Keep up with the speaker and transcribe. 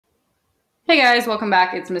Hey guys, welcome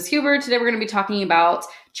back. It's Miss Huber. Today we're going to be talking about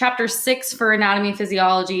chapter 6 for anatomy and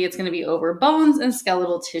physiology. It's going to be over bones and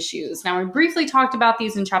skeletal tissues. Now, we briefly talked about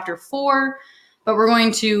these in chapter 4, but we're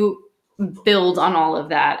going to build on all of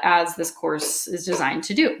that as this course is designed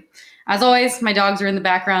to do. As always, my dogs are in the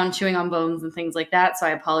background chewing on bones and things like that, so I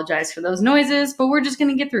apologize for those noises, but we're just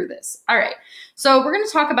going to get through this. All right, so we're going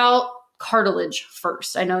to talk about cartilage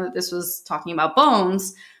first. I know that this was talking about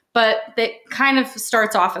bones, but that kind of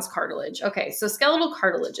starts off as cartilage. Okay, so skeletal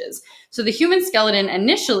cartilages. So the human skeleton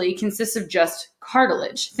initially consists of just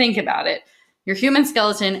cartilage. Think about it. Your human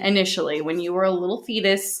skeleton initially, when you were a little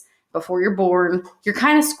fetus, before you're born, you're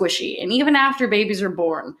kind of squishy. And even after babies are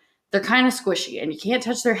born, they're kind of squishy. And you can't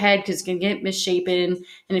touch their head because it's going to get misshapen.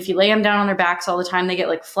 And if you lay them down on their backs all the time, they get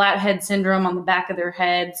like flat head syndrome on the back of their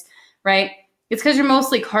heads, right? It's because you're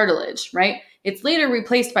mostly cartilage, right? It's later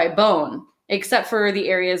replaced by bone, except for the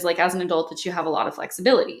areas like as an adult that you have a lot of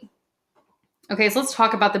flexibility. Okay, so let's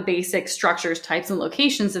talk about the basic structures, types, and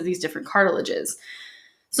locations of these different cartilages.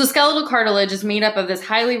 So skeletal cartilage is made up of this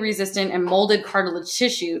highly resistant and molded cartilage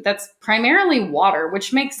tissue that's primarily water,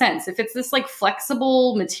 which makes sense. If it's this like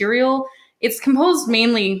flexible material, it's composed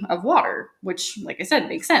mainly of water, which, like I said,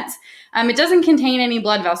 makes sense. It doesn't contain any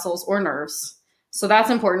blood vessels or nerves. So that's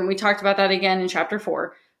important. We talked about that again in chapter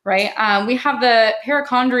 4. Right? We have the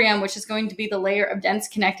perichondrium, which is going to be the layer of dense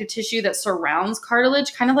connective tissue that surrounds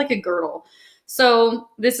cartilage, kind of like a girdle. So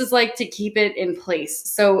this is like to keep it in place.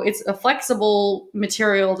 So it's a flexible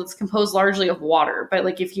material that's composed largely of water. But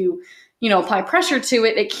like if you apply pressure to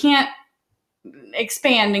it, it can't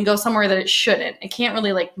expand and go somewhere that it shouldn't. It can't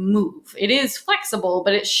really like move. It is flexible,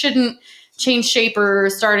 but it shouldn't change shape or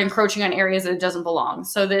start encroaching on areas that it doesn't belong.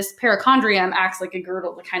 So this perichondrium acts like a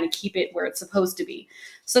girdle to kind of keep it where it's supposed to be.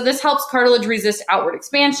 So this helps cartilage resist outward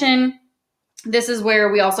expansion. This is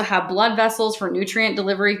where we also have blood vessels for nutrient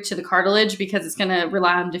delivery to the cartilage because it's going to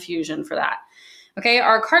rely on diffusion for that. Okay,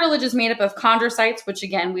 our cartilage is made up of chondrocytes, which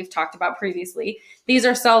again, we've talked about previously. These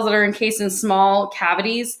are cells that are encased in small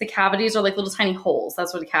cavities. The cavities are like little tiny holes.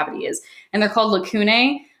 That's what a cavity is. And they're called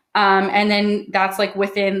lacunae. And then that's like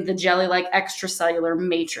within the jelly-like extracellular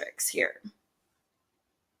matrix here.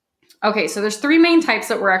 Okay, so there's 3 main types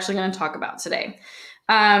that we're actually going to talk about today.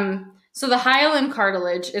 So the hyaline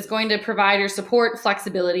cartilage is going to provide your support,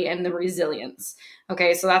 flexibility, and the resilience.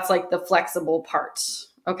 Okay, so that's like the flexible part.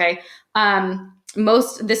 Okay,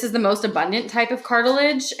 this is the most abundant type of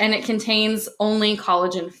cartilage, and it contains only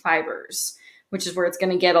collagen fibers, which is where it's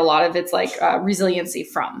going to get a lot of its like resiliency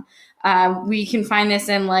from. We can find this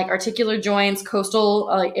in like articular joints, coastal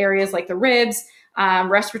areas like the ribs,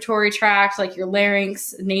 respiratory tract, like your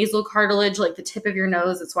larynx, nasal cartilage, like the tip of your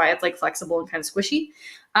nose. That's why it's like flexible and kind of squishy.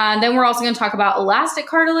 Then we're also going to talk about elastic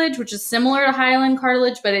cartilage, which is similar to hyaline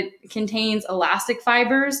cartilage, but it contains elastic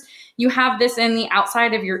fibers. You have this in the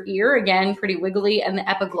outside of your ear, again, pretty wiggly, and the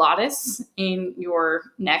epiglottis in your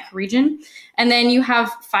neck region. And then you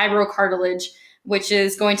have fibrocartilage, which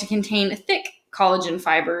is going to contain thick collagen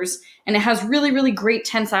fibers, and it has really, really great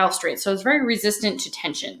tensile strength. So it's very resistant to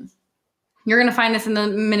tension. You're going to find this in the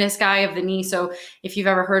menisci of the knee. So if you've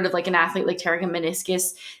ever heard of like an athlete like tearing a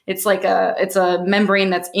meniscus, it's a membrane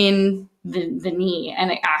that's in the knee, and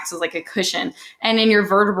it acts as like a cushion, and in your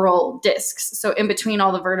vertebral discs. So in between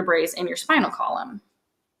all the vertebrae in your spinal column.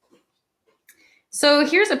 So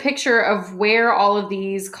here's a picture of where all of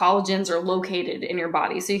these collagens are located in your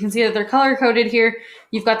body. So you can see that they're color-coded here.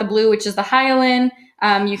 You've got the blue, which is the hyaline.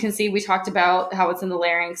 You can see we talked about how it's in the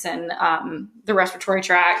larynx and the respiratory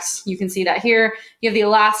tract. You can see that here. You have the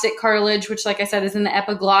elastic cartilage, which, like I said, is in the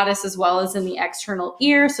epiglottis as well as in the external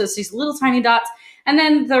ear. So it's these little tiny dots. And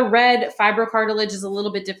then the red fibrocartilage is a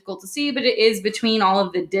little bit difficult to see, but it is between all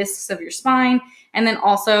of the discs of your spine. And then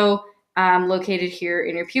also located here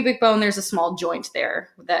in your pubic bone, there's a small joint there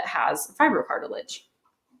that has fibrocartilage.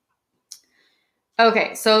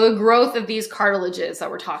 Okay, so the growth of these cartilages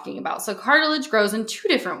that we're talking about. So cartilage grows in 2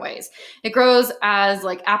 different ways. It grows as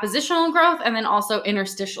like appositional growth and then also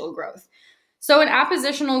interstitial growth. So in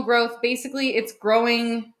appositional growth, basically it's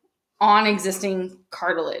growing on existing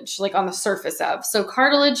cartilage, like on the surface of. So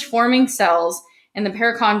cartilage forming cells in the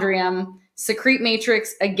perichondrium secrete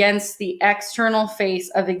matrix against the external face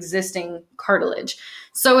of existing cartilage.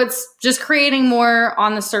 So it's just creating more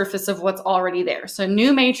on the surface of what's already there. So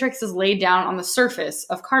new matrix is laid down on the surface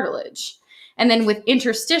of cartilage. And then with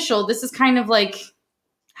interstitial, this is kind of like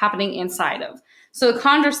happening inside of. So the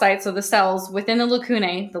chondrocytes, so the cells within the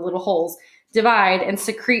lacunae, the little holes, divide and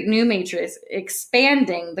secrete new matrix,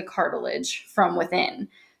 expanding the cartilage from within.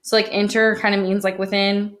 So like inter kind of means like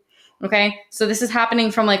within. Okay, so this is happening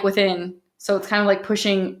from like within. So it's kind of like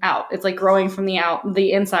pushing out. It's like growing from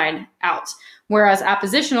the inside out. Whereas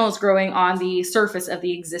appositional is growing on the surface of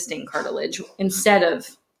the existing cartilage instead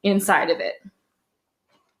of inside of it.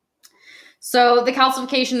 So the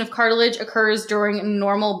calcification of cartilage occurs during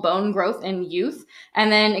normal bone growth in youth,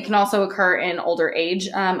 and then it can also occur in older age.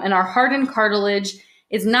 And our hardened cartilage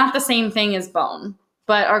is not the same thing as bone,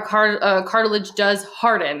 but our cartilage does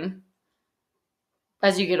harden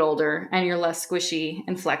as you get older and you're less squishy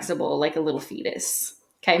and flexible like a little fetus.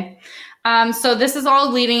 Okay. So this is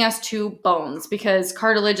all leading us to bones because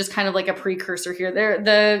cartilage is kind of like a precursor here.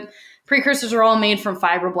 The precursors are all made from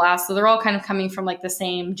fibroblasts, so they're all kind of coming from like the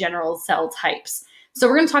same general cell types. So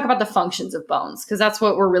we're going to talk about the functions of bones because that's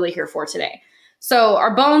what we're really here for today. So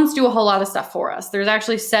our bones do a whole lot of stuff for us. There's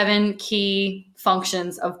actually 7 key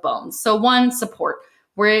functions of bones. So 1, support.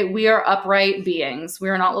 We are upright beings. We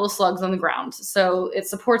are not little slugs on the ground. So it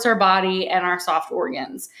supports our body and our soft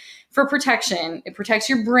organs. For protection, it protects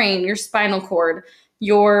your brain, your spinal cord,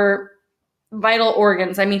 your vital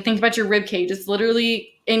organs. I mean, think about your rib cage. It's literally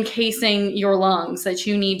encasing your lungs that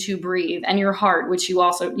you need to breathe, and your heart, which you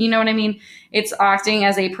also, you know what I mean? It's acting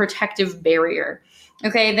as a protective barrier.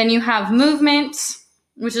 Okay, then you have movement,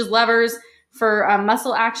 which is levers for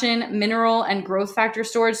muscle action, mineral and growth factor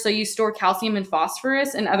storage. So you store calcium and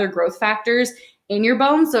phosphorus and other growth factors in your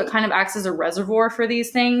bones. So it kind of acts as a reservoir for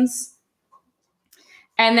these things.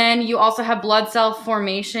 And then you also have blood cell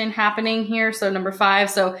formation happening here. So number 5,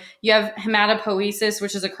 so you have hematopoiesis,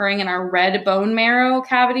 which is occurring in our red bone marrow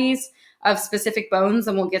cavities of specific bones,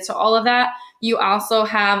 and we'll get to all of that. You also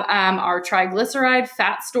have our triglyceride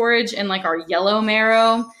fat storage in like our yellow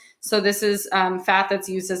marrow. So this is fat that's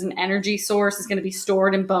used as an energy source. It's going to be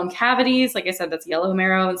stored in bone cavities. Like I said, that's yellow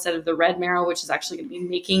marrow instead of the red marrow, which is actually going to be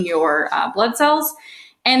making your blood cells.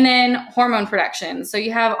 And then hormone production. So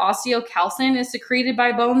you have osteocalcin is secreted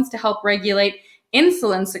by bones to help regulate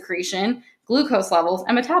insulin secretion, glucose levels,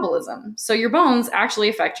 and metabolism. So your bones actually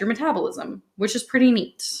affect your metabolism, which is pretty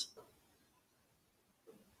neat.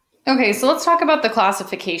 Okay, so let's talk about the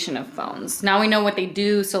classification of bones. Now we know what they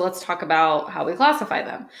do, so let's talk about how we classify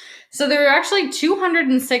them. So there are actually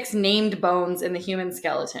 206 named bones in the human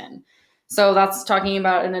skeleton. So that's talking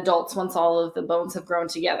about in adults once all of the bones have grown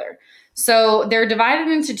together. So they're divided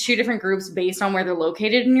into 2 different groups based on where they're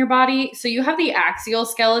located in your body. So you have the axial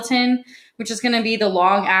skeleton, which is going to be the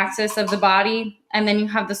long axis of the body. And then you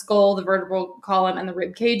have the skull, the vertebral column, and the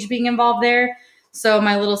rib cage being involved there. So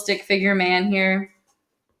my little stick figure man here.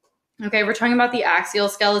 Okay, we're talking about the axial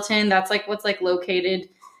skeleton. That's like what's like located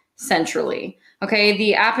centrally. Okay,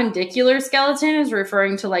 the appendicular skeleton is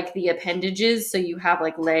referring to like the appendages. So you have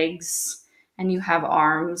like legs and you have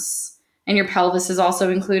arms. And your pelvis is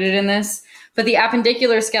also included in this. But the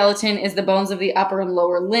appendicular skeleton is the bones of the upper and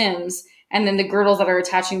lower limbs, and then the girdles that are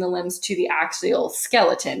attaching the limbs to the axial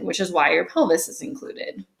skeleton, which is why your pelvis is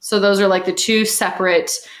included. So those are like the 2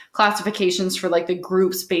 separate classifications for like the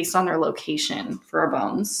groups based on their location for our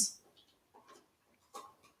bones.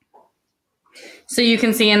 So you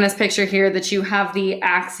can see in this picture here that you have the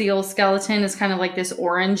axial skeleton is kind of like this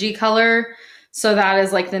orangey color. So that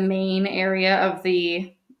is like the main area of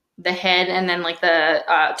the head and then like the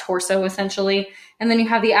torso essentially. And then you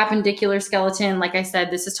have the appendicular skeleton. Like I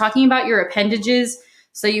said, this is talking about your appendages.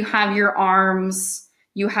 So you have your arms,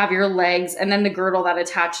 you have your legs, and then the girdle that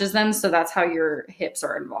attaches them. So that's how your hips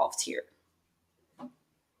are involved here.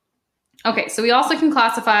 Okay, so we also can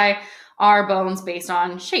classify our bones based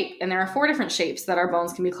on shape. And there are 4 different shapes that our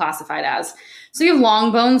bones can be classified as. So you have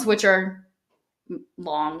long bones, which are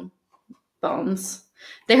long bones.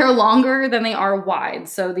 They are longer than they are wide.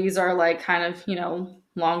 So these are like kind of, you know,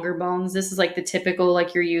 longer bones. This is like the typical,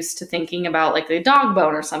 like you're used to thinking about like the dog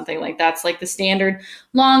bone or something like that's like the standard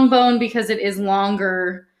long bone because it is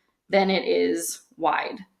longer than it is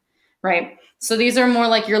wide, right? So these are more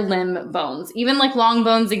like your limb bones. Even like long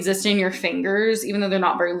bones exist in your fingers, even though they're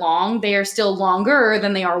not very long, they are still longer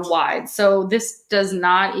than they are wide. So this does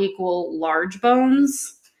not equal large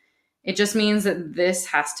bones. It just means that this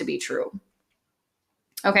has to be true.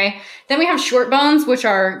 Okay, then we have short bones, which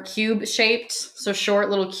are cube-shaped. So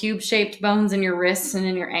short little cube-shaped bones in your wrists and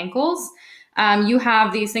in your ankles. You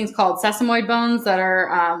have these things called sesamoid bones that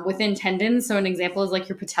are within tendons. So an example is like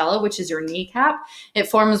your patella, which is your kneecap. It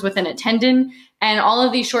forms within a tendon. And all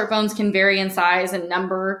of these short bones can vary in size and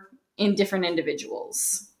number in different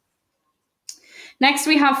individuals. Next,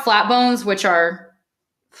 we have flat bones, which are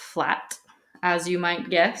flat, as you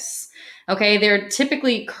might guess. Okay, they're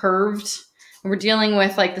typically curved. We're dealing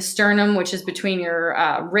with like the sternum, which is between your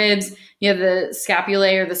ribs. You have the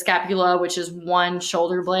scapulae or the scapula, which is one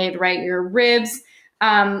shoulder blade, right? Your ribs,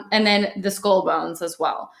 and then the skull bones as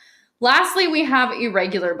well. Lastly, we have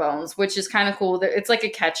irregular bones, which is kind of cool. It's like a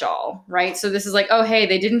catch-all, right? So this is like, oh, hey,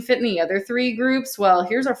 they didn't fit in the other three groups. Well,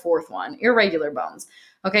 here's our fourth one, irregular bones.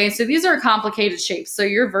 Okay, so these are complicated shapes. So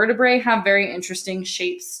your vertebrae have very interesting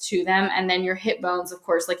shapes to them. And then your hip bones, of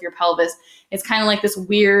course, like your pelvis, it's kind of like this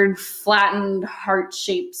weird flattened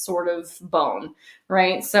heart-shaped sort of bone,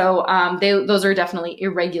 right? So those are definitely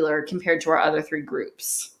irregular compared to our other three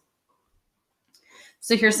groups.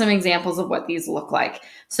 So here's some examples of what these look like.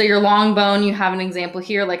 So your long bone, you have an example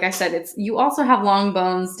here. Like I said, you also have long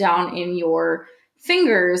bones down in your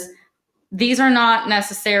fingers. These are not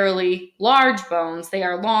necessarily large bones. They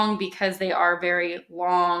are long because they are very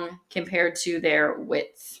long compared to their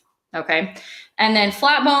width. Okay. And then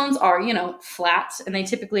flat bones are, flat, and they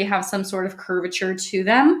typically have some sort of curvature to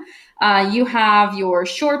them. You have your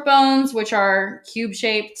short bones, which are cube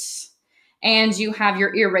shaped. And you have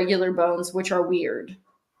your irregular bones, which are weird.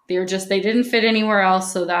 They didn't fit anywhere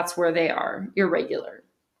else, so that's where they are, irregular.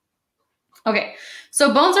 Okay,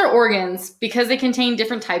 so bones are organs because they contain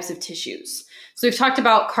different types of tissues. So we've talked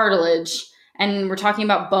about cartilage, and we're talking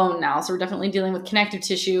about bone now. So we're definitely dealing with connective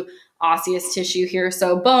tissue, osseous tissue here.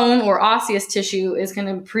 So bone or osseous tissue is going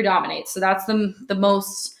to predominate. So that's the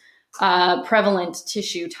most prevalent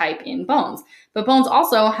tissue type in bones. But bones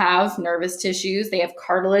also have nervous tissues. They have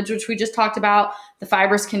cartilage, which we just talked about, the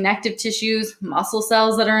fibrous connective tissues, muscle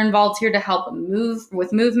cells that are involved here to help move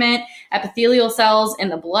with movement, epithelial cells in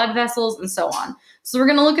the blood vessels, and so on. So we're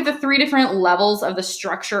going to look at the three different levels of the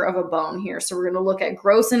structure of a bone here. So we're going to look at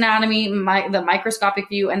gross anatomy, the microscopic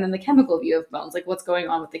view, and then the chemical view of bones, like what's going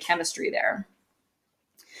on with the chemistry there.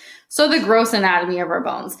 So the gross anatomy of our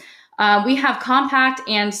bones. We have compact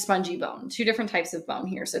and spongy bone, two different types of bone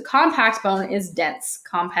here. So compact bone is dense.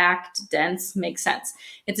 Compact, dense, makes sense.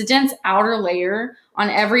 It's a dense outer layer on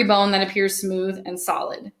every bone that appears smooth and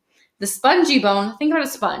solid. The spongy bone, think about a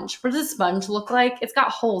sponge. What does a sponge look like? It's got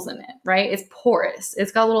holes in it, right? It's porous.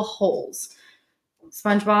 It's got little holes.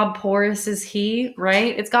 SpongeBob, porous is he,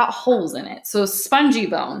 right? It's got holes in it. So spongy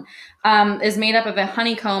bone is made up of a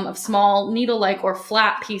honeycomb of small needle-like or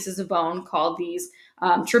flat pieces of bone called these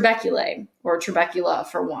trabeculae, or trabecula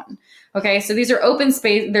for one. Okay, so these are open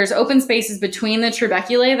space. There's open spaces between the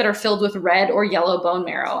trabeculae that are filled with red or yellow bone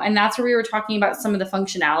marrow. And that's where we were talking about some of the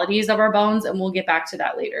functionalities of our bones, and we'll get back to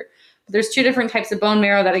that later. But there's two different types of bone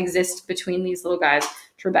marrow that exist between these little guys,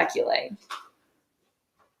 trabeculae.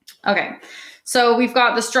 Okay, so we've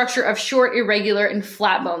got the structure of short, irregular, and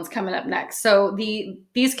flat bones coming up next. So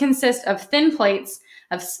these consist of thin plates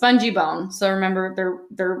of spongy bone. So remember,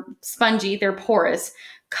 they're spongy, they're porous,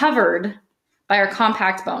 covered by our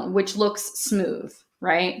compact bone, which looks smooth,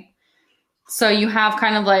 right? So you have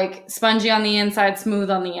kind of like spongy on the inside,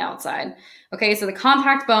 smooth on the outside. Okay, so the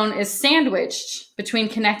compact bone is sandwiched between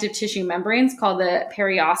connective tissue membranes called the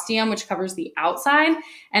periosteum, which covers the outside,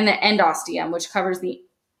 and the endosteum, which covers the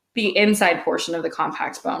inside portion of the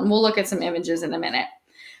compact bone. We'll look at some images in a minute.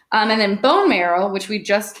 And then bone marrow, which we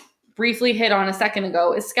just briefly hit on a second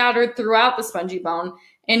ago, is scattered throughout the spongy bone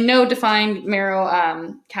in no defined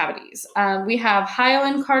marrow cavities. We have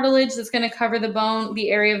hyaline cartilage that's going to cover the bone, the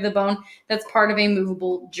area of the bone that's part of a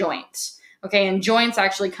movable joint. Okay, and joints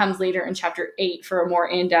actually comes later in chapter 8 for a more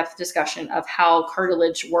in-depth discussion of how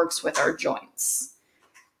cartilage works with our joints.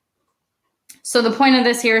 So the point of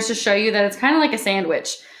this here is to show you that it's kind of like a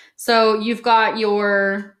sandwich. So you've got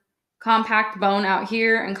your compact bone out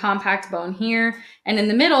here and compact bone here. And in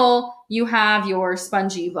the middle, you have your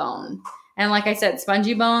spongy bone. And like I said,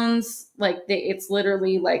 spongy bones, it's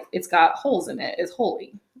literally like it's got holes in it. It's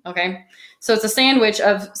holy, okay? So it's a sandwich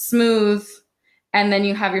of smooth, and then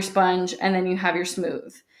you have your sponge, and then you have your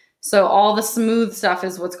smooth. So all the smooth stuff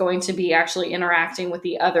is what's going to be actually interacting with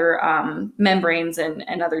the other membranes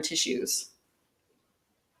and other tissues.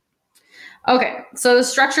 Okay, so the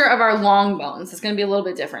structure of our long bones is going to be a little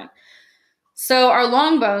bit different. So our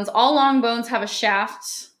long bones, all long bones have a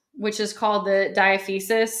shaft, which is called the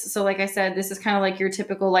diaphysis. So like I said, this is kind of like your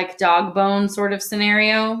typical like dog bone sort of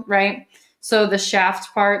scenario, right? So the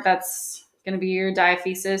shaft part, that's going to be your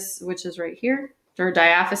diaphysis, which is right here, or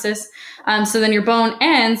diaphysis. So then your bone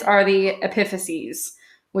ends are the epiphyses,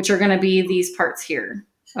 which are going to be these parts here,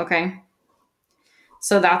 okay?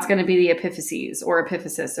 So that's going to be the epiphyses or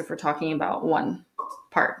epiphysis if we're talking about one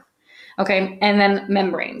part. Okay, and then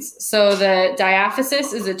membranes. So the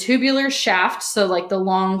diaphysis is a tubular shaft, so like the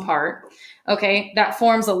long part, okay, that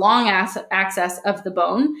forms a long axis of the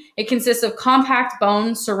bone. It consists of compact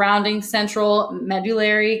bone surrounding central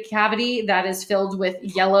medullary cavity that is filled with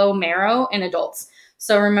yellow marrow in adults.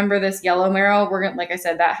 So remember this yellow marrow, like I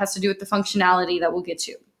said, that has to do with the functionality that we'll get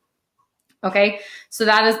to. Okay, so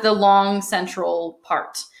that is the long central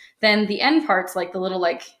part. Then the end parts, like the little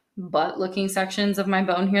like butt looking sections of my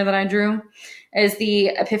bone here that I drew, is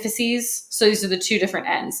the epiphyses. So these are the two different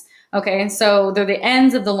ends. Okay, so they're the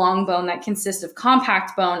ends of the long bone that consist of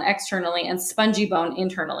compact bone externally and spongy bone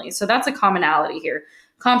internally. So that's a commonality here.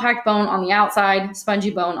 Compact bone on the outside,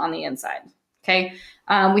 spongy bone on the inside. Okay,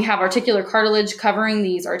 we have articular cartilage covering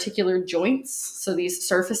these articular joints, so these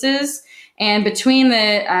surfaces. And between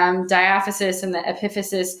the diaphysis and the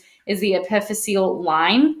epiphysis is the epiphyseal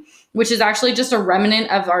line, which is actually just a remnant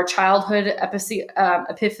of our childhood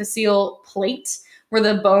epiphyseal plate where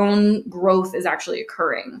the bone growth is actually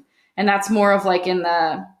occurring. And that's more of like in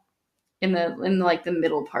like the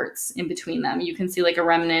middle parts in between them. You can see like a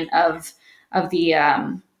remnant of the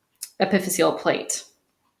epiphyseal plate.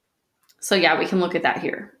 So yeah, we can look at that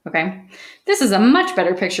here, okay? This is a much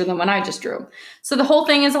better picture than what I just drew. So the whole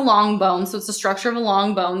thing is a long bone, so it's the structure of a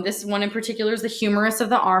long bone. This one in particular is the humerus of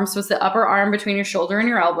the arm, so it's the upper arm between your shoulder and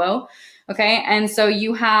your elbow, okay? And so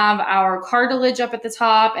you have our cartilage up at the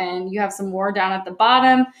top, and you have some more down at the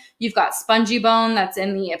bottom. You've got spongy bone that's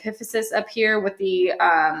in the epiphysis up here with the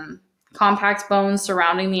compact bones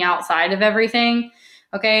surrounding the outside of everything,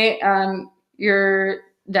 okay? Your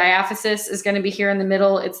diaphysis is going to be here in the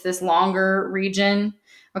middle. It's this longer region.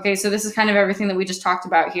 Okay, so this is kind of everything that we just talked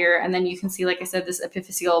about here. And then you can see, like I said, this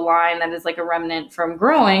epiphyseal line that is like a remnant from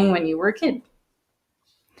growing when you were a kid.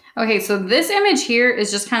 Okay, so this image here is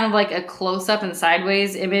just kind of like a close-up and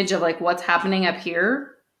sideways image of like what's happening up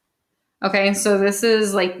here. Okay, so this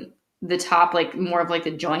is like the top, like more of like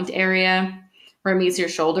the joint area where it meets your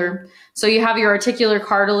shoulder. So you have your articular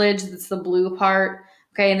cartilage, that's the blue part.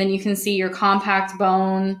 Okay, and then you can see your compact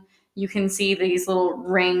bone. You can see these little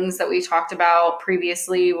rings that we talked about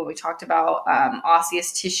previously when we talked about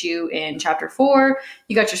osseous tissue in chapter 4.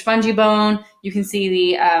 You got your spongy bone. You can see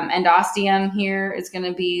the endosteum here. It's going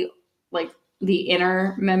to be like the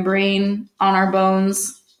inner membrane on our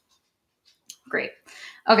bones. Great.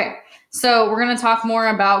 Okay, so we're going to talk more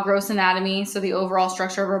about gross anatomy, so the overall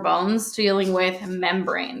structure of our bones, dealing with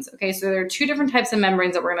membranes. Okay, so there are two different types of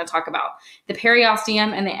membranes that we're going to talk about, the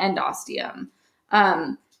periosteum and the endosteum.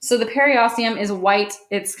 So the periosteum is white.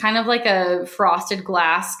 It's kind of like a frosted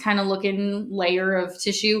glass kind of looking layer of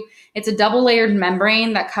tissue. It's a double layered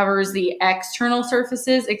membrane that covers the external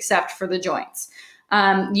surfaces except for the joints.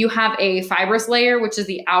 You have a fibrous layer, which is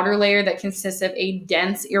the outer layer that consists of a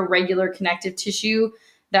dense, irregular connective tissue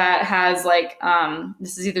that has like,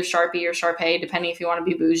 this is either Sharpie or Sharpay, depending if you want to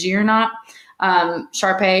be bougie or not.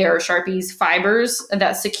 Sharpay or Sharpie's fibers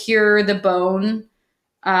that secure the bone,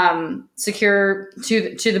 secure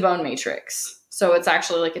to the bone matrix. So it's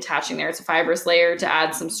actually like attaching there. It's a fibrous layer to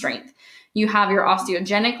add some strength. You have your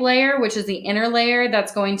osteogenic layer, which is the inner layer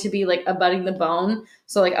that's going to be like abutting the bone,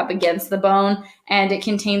 so like up against the bone, and it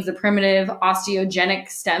contains the primitive osteogenic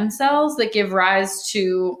stem cells that give rise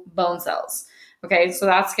to bone cells. Okay, so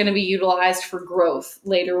that's going to be utilized for growth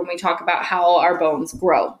later when we talk about how our bones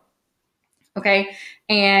grow. Okay,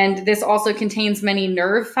 and this also contains many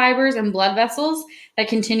nerve fibers and blood vessels that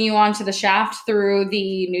continue onto the shaft through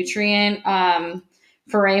the nutrient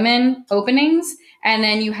foramen openings. And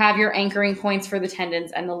then you have your anchoring points for the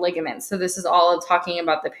tendons and the ligaments. So this is all talking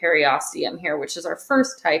about the periosteum here, which is our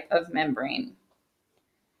first type of membrane.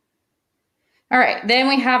 All right, then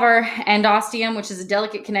we have our endosteum, which is a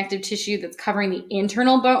delicate connective tissue that's covering the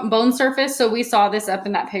internal bone surface. So we saw this up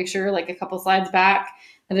in that picture like a couple slides back.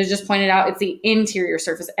 And I just pointed out it's the interior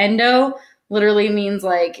surface. Endo literally means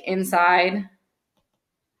like inside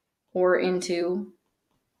or into.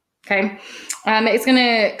 Okay, it's going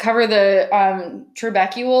to cover the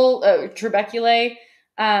trabeculae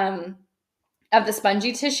of the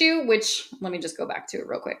spongy tissue, which, let me just go back to it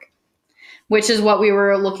real quick, which is what we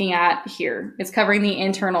were looking at here. It's covering the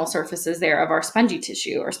internal surfaces there of our spongy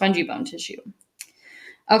tissue or spongy bone tissue.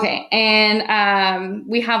 Okay, and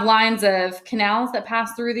we have lines of canals that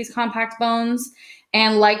pass through these compact bones.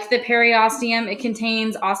 And like the periosteum, it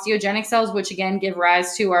contains osteogenic cells, which again give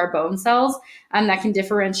rise to our bone cells, that can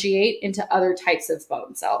differentiate into other types of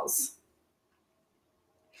bone cells.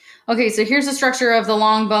 Okay, so here's the structure of the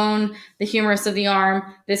long bone, the humerus of the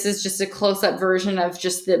arm. This is just a close-up version of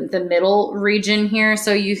just the middle region here.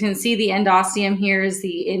 So you can see the endosteum here is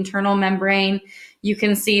the internal membrane. You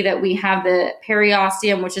can see that we have the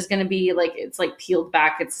periosteum, which is going to be like, it's like peeled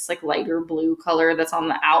back. It's like lighter blue color that's on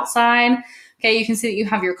the outside. Okay, you can see that you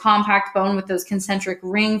have your compact bone with those concentric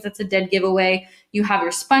rings. That's a dead giveaway. You have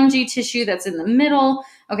your spongy tissue that's in the middle.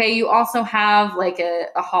 Okay, you also have like a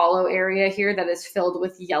hollow area here that is filled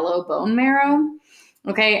with yellow bone marrow.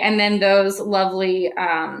 Okay, and then those lovely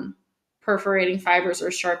perforating fibers, or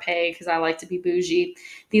Sharpay, because I like to be bougie.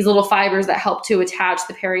 These little fibers that help to attach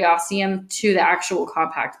the periosteum to the actual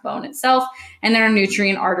compact bone itself, and then our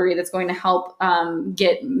nutrient artery that's going to help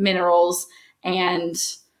get minerals and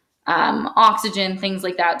oxygen, things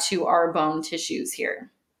like that, to our bone tissues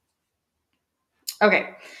here. Okay,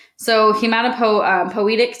 so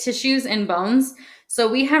hematopoietic tissues and bones. So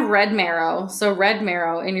we have red marrow. So red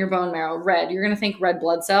marrow in your bone marrow, red. You're going to think red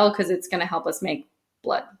blood cell because it's going to help us make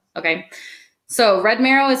blood. Okay, so red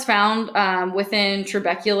marrow is found within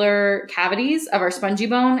trabecular cavities of our spongy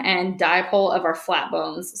bone and dipole of our flat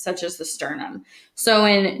bones, such as the sternum. So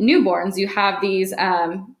in newborns, you have these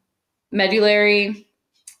medullary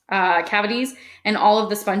cavities, and all of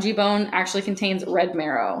the spongy bone actually contains red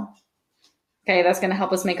marrow. Okay, that's going to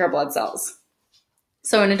help us make our blood cells.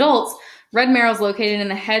 So in adults, red marrow is located in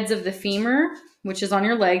the heads of the femur, which is on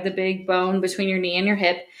your leg, the big bone between your knee and your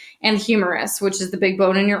hip, and humerus, which is the big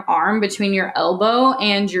bone in your arm between your elbow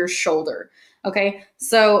and your shoulder. Okay,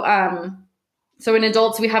 so in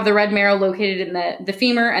adults, we have the red marrow located in the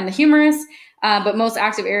femur and the humerus, but most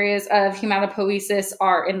active areas of hematopoiesis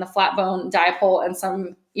are in the flat bone, dipole, and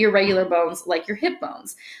some irregular bones like your hip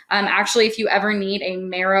bones. Actually, if you ever need a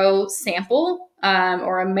marrow sample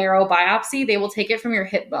or a marrow biopsy, they will take it from your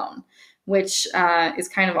hip bone, which is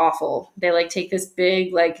kind of awful. They like take this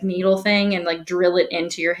big like needle thing and like drill it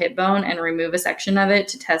into your hip bone and remove a section of it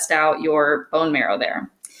to test out your bone marrow there.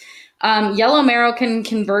 Yellow marrow can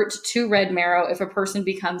convert to red marrow if a person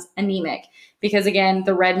becomes anemic, because again,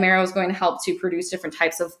 the red marrow is going to help to produce different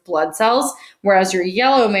types of blood cells, whereas your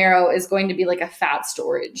yellow marrow is going to be like a fat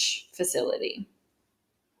storage facility.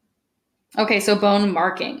 Okay, so bone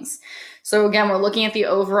markings. So again, we're looking at the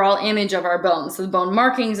overall image of our bones. So the bone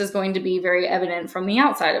markings is going to be very evident from the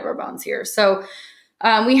outside of our bones here. So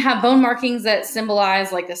we have bone markings that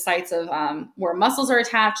symbolize like the sites of where muscles are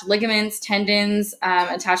attached, ligaments, tendons,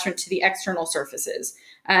 attachment to the external surfaces.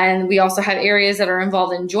 And we also have areas that are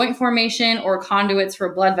involved in joint formation or conduits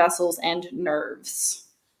for blood vessels and nerves.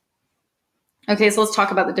 Okay, so let's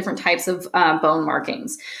talk about the different types of bone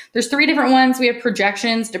markings. There's 3 different ones. We have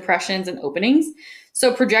projections, depressions, and openings.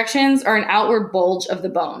 So projections are an outward bulge of the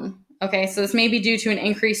bone. Okay, so this may be due to an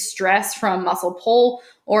increased stress from muscle pull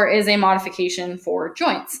or is a modification for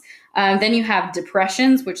joints. Then you have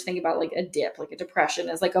depressions, which think about like a dip, like a depression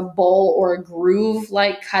is like a bowl or a groove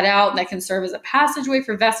like cutout that can serve as a passageway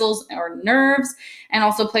for vessels or nerves, and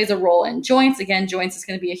also plays a role in joints. Again, joints is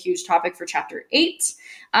going to be a huge topic for chapter 8.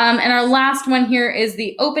 And our last one here is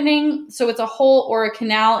the opening. So it's a hole or a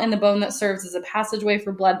canal in the bone that serves as a passageway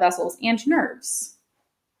for blood vessels and nerves.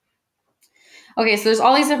 Okay, so there's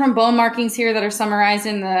all these different bone markings here that are summarized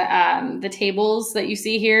in the tables that you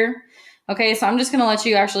see here. Okay, so I'm just going to let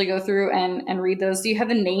you actually go through and read those. So you have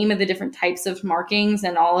the name of the different types of markings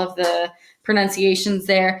and all of the pronunciations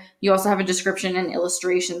there. You also have a description and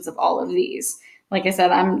illustrations of all of these. Like I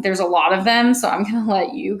said, there's a lot of them, so I'm going to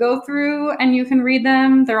let you go through and you can read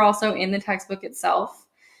them. They're also in the textbook itself.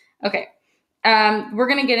 Okay, we're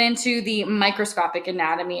going to get into the microscopic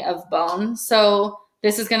anatomy of bone. So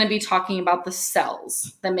this is going to be talking about the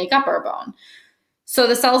cells that make up our bone. So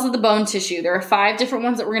the cells of the bone tissue, there are 5 different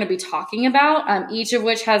ones that we're going to be talking about, each of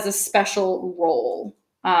which has a special role.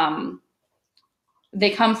 They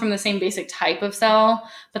come from the same basic type of cell,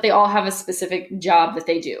 but they all have a specific job that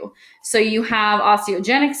they do. So you have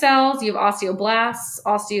osteogenic cells, you have osteoblasts,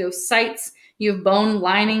 osteocytes, you have bone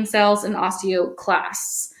lining cells, and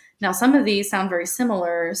osteoclasts. Now, some of these sound very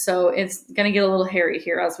similar, so it's going to get a little hairy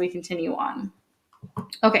here as we continue on.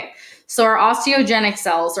 Okay, so our osteogenic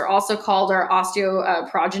cells are also called our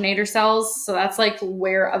osteoprogenitor cells. So that's like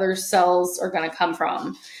where other cells are going to come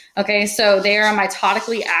from. Okay, so they are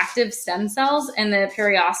mitotically active stem cells in the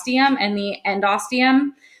periosteum and the endosteum.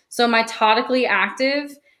 So mitotically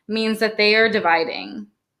active means that they are dividing.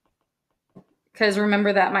 Because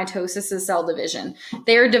remember that mitosis is cell division.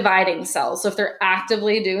 They are dividing cells. So if they're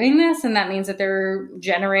actively doing this, then that means that they're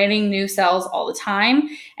generating new cells all the time.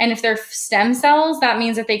 And if they're stem cells, that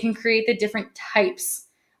means that they can create the different types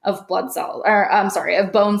of blood cells,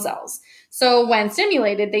 of bone cells. So when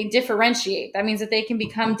stimulated, they differentiate. That means that they can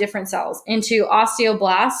become different cells into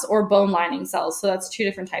osteoblasts or bone lining cells. So that's 2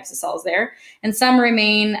 different types of cells there. And some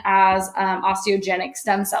remain as osteogenic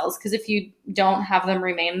stem cells, because if you don't have them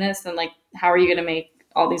remain this, then like, how are you going to make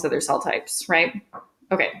all these other cell types, right?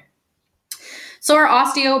 Okay. So our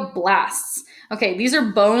osteoblasts. Okay, these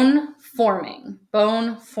are bone forming.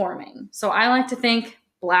 So I like to think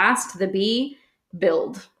blast, the B,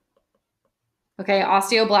 build. Okay,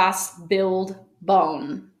 osteoblasts build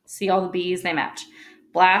bone. See all the B's, they match.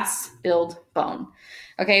 Blasts build bone.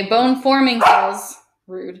 Okay, bone forming cells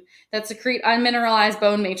rude, that secrete unmineralized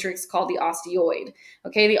bone matrix called the osteoid.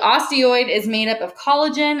 Okay, the osteoid is made up of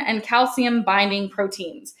collagen and calcium binding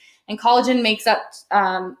proteins. And collagen makes up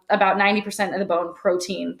about 90% of the bone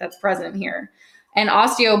protein that's present here. And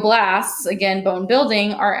osteoblasts, again, bone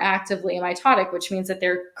building, are actively mitotic, which means that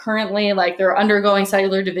they're currently, like, they're undergoing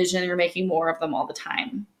cellular division and you're making more of them all the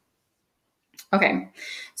time. Okay,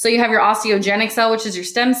 so you have your osteogenic cell, which is your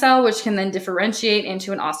stem cell, which can then differentiate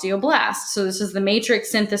into an osteoblast. So this is the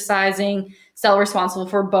matrix synthesizing cell responsible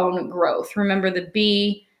for bone growth. Remember the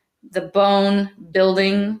B, the bone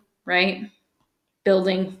building, right?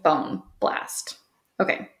 Building bone blast.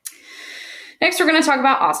 Okay. Next, we're going to talk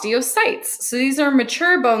about osteocytes. So these are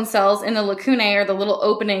mature bone cells in the lacunae, or the little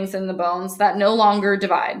openings in the bones that no longer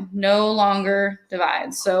divide. No longer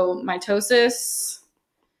divide. So mitosis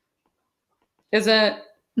is a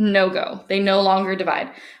no-go. They no longer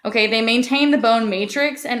divide. Okay, they maintain the bone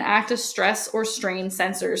matrix and act as stress or strain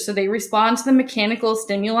sensors. So they respond to the mechanical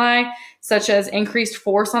stimuli, such as increased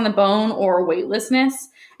force on the bone or weightlessness.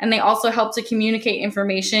 And they also help to communicate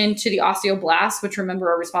information to the osteoblasts, which, remember,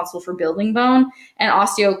 are responsible for building bone, and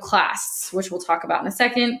osteoclasts, which we'll talk about in a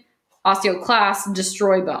second. Osteoclasts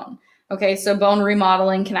destroy bone. Okay, so bone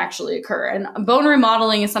remodeling can actually occur. And bone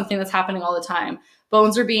remodeling is something that's happening all the time.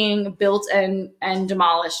 Bones are being built and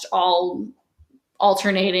demolished, all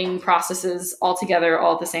alternating processes all together,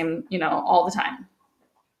 all at the same, all the time.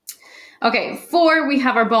 Okay, 4, we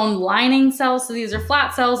have our bone lining cells. So these are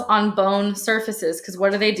flat cells on bone surfaces, because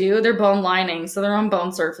what do? They're bone lining, so they're on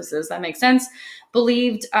bone surfaces. That makes sense.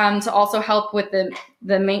 Believed to also help with the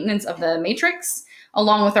maintenance of the matrix,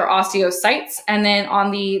 along with our osteocytes. And then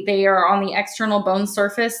they are on the external bone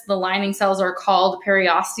surface. The lining cells are called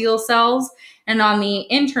periosteal cells. And on the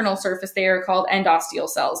internal surface, they are called endosteal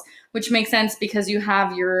cells, which makes sense because you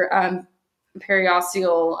have your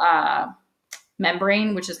periosteal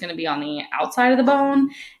membrane, which is going to be on the outside of the bone,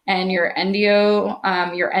 and your endo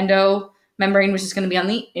membrane, which is going to be on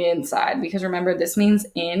the inside, because remember, this means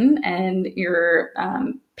in, and your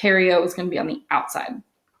perio is going to be on the outside.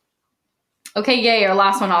 Okay, yay, our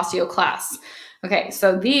last one, osteoclasts. Okay,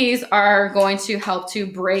 so these are going to help to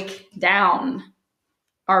break down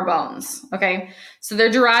our bones. Okay, so they're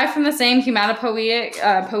derived from the same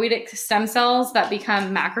hematopoietic stem cells that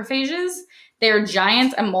become macrophages. They are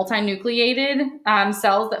giant and multinucleated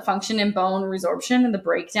cells that function in bone resorption and the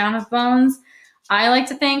breakdown of bones. I like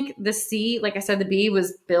to think the C, like I said, the B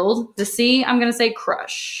was build. The C, I'm going to say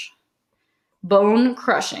crush. Bone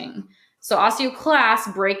crushing. So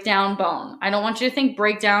osteoclasts break down bone. I don't want you to think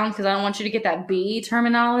breakdown, because I don't want you to get that B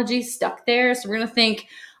terminology stuck there. So we're going to think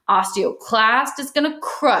osteoclast is going to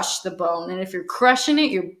crush the bone. And if you're crushing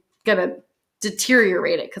it, you're going to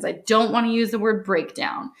deteriorate it, because I don't want to use the word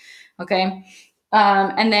breakdown. Okay.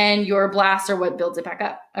 And then your blasts are what builds it back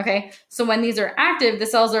up. Okay. So when these are active, the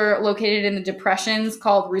cells are located in the depressions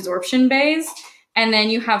called resorption bays. And then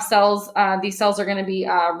you have cells, these cells are going to be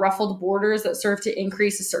ruffled borders that serve to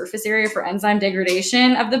increase the surface area for enzyme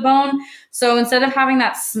degradation of the bone. So instead of having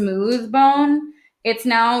that smooth bone, it's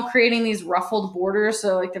now creating these ruffled borders.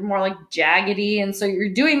 So like they're more like jaggedy. And so you're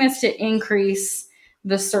doing this to increase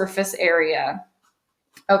the surface area.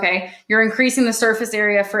 Okay, you're increasing the surface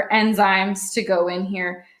area for enzymes to go in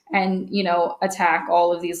here and, attack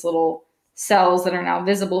all of these little cells that are now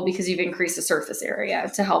visible, because you've increased the surface area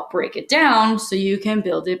to help break it down so you can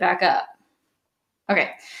build it back up.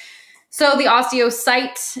 Okay, so the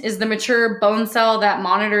osteocyte is the mature bone cell that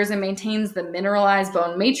monitors and maintains the mineralized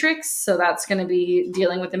bone matrix. So that's going to be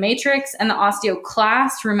dealing with the matrix. And the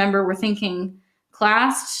osteoclast, remember, we're thinking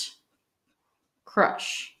clast,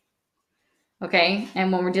 crush. Okay,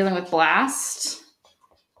 and when we're dealing with blast,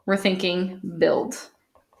 we're thinking build.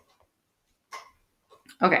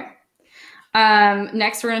 Okay.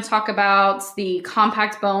 Next, we're going to talk about the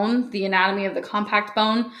compact bone, the anatomy of the compact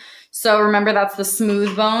bone. So remember, that's the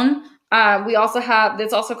smooth bone. We also have,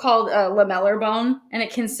 it's also called lamellar bone, and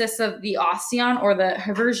it consists of the osteon, or the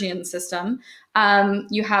Haversian system.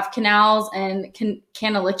 You have canals and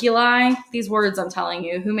canaliculi. These words, I'm telling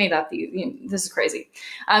you, who made up these? This is crazy.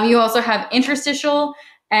 You also have interstitial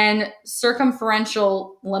and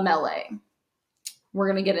circumferential lamellae.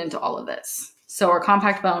 We're going to get into all of this. So our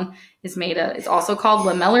compact bone is it's also called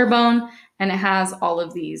lamellar bone, and it has all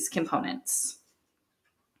of these components.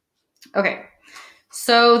 Okay.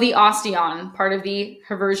 So the osteon, part of the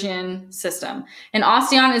Haversian system. An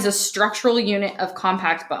osteon is a structural unit of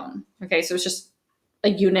compact bone. Okay, so it's just a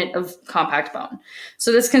unit of compact bone.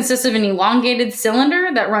 So this consists of an elongated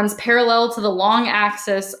cylinder that runs parallel to the long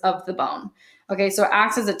axis of the bone. Okay, so it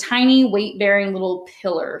acts as a tiny weight-bearing little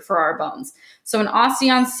pillar for our bones. So an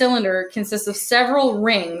osteon cylinder consists of several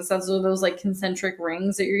rings. Those are those like concentric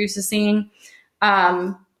rings that you're used to seeing.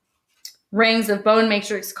 Rings of bone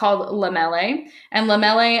matrix called lamellae. And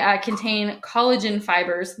lamellae contain collagen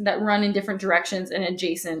fibers that run in different directions in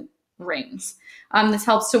adjacent rings. This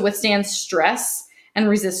helps to withstand stress and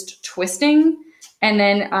resist twisting. And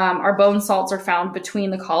then our bone salts are found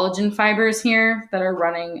between the collagen fibers here that are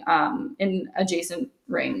running in adjacent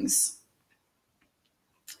rings.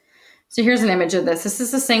 So here's an image of this. This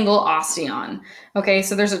is a single osteon. Okay,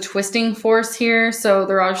 so there's a twisting force here. So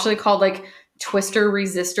they're actually called like twister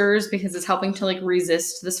resistors because it's helping to like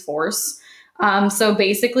resist this force. So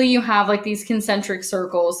basically you have like these concentric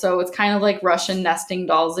circles. So it's kind of like Russian nesting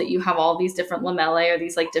dolls that you have all these different lamellae or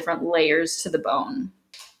these like different layers to the bone.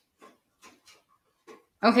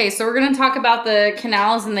 Okay, so we're going to talk about the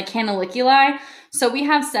canals and the canaliculi. So we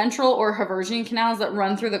have central or haversian canals that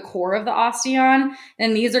run through the core of the osteon,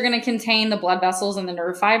 and these are going to contain the blood vessels and the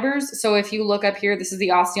nerve fibers. So if you look up here, this is the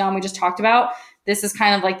osteon we just talked about. This is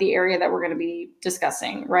kind of like the area that we're going to be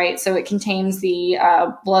discussing, right? So it contains the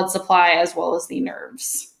blood supply as well as the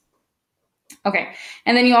nerves. Okay,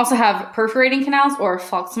 and then you also have perforating canals or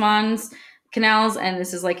Volkmann canals, and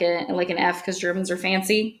this is like an F because Germans are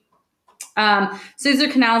fancy. So these are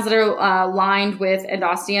canals that are lined with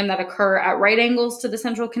endosteum that occur at right angles to the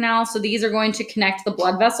central canal. So these are going to connect the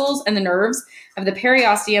blood vessels and the nerves of the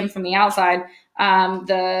periosteum from the outside,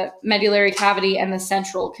 the medullary cavity, and the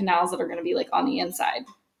central canals that are going to be like on the inside.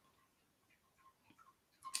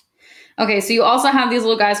 Okay, so you also have these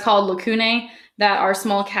little guys called lacunae that are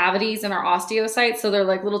small cavities in our osteocytes. So they're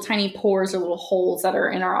like little tiny pores or little holes that are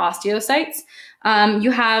in our osteocytes. You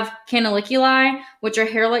have canaliculi, which are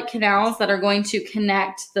hair-like canals that are going to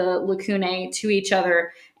connect the lacunae to each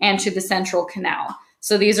other and to the central canal.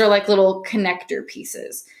 So these are like little connector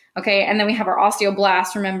pieces. Okay, and then we have our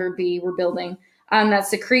osteoblasts, remember B, we're building, that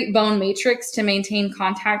secrete bone matrix to maintain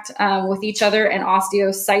contact with each other, and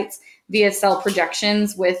osteocytes via cell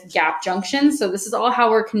projections with gap junctions. So this is all how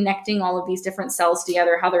we're connecting all of these different cells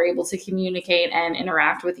together, how they're able to communicate and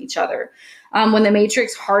interact with each other. When the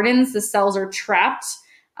matrix hardens, the cells are trapped.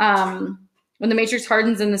 When the matrix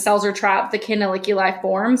hardens and the cells are trapped, the canaliculi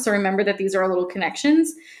form. So remember that these are our little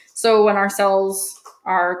connections. So when our cells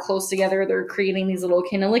are close together, they're creating these little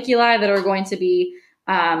canaliculi that are going to be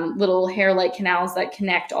little hair-like canals that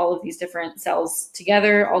connect all of these different cells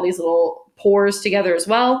together, all these little pores together as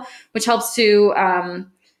well, which helps to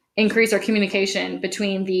increase our communication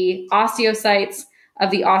between the osteocytes of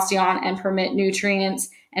the osteon and permit nutrients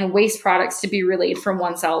and waste products to be relayed from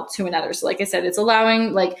one cell to another. So like I said, it's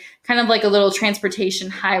allowing like kind of like a little transportation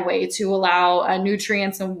highway to allow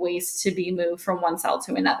nutrients and waste to be moved from one cell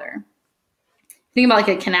to another. Think about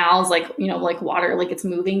like a canals, like, you know, like water, like it's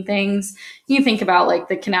moving things. You think about like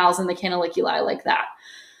the canals and the canaliculi like that.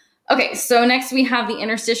 Okay, so next we have the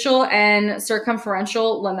interstitial and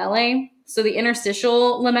circumferential lamellae. So the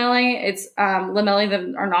interstitial lamellae, it's lamellae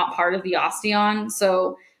that are not part of the osteon.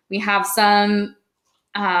 So we have some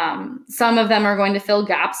of them are going to fill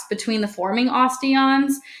gaps between the forming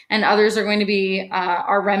osteons, and others are going to be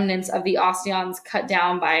our remnants of the osteons cut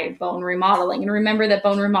down by bone remodeling. And remember that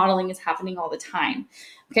bone remodeling is happening all the time.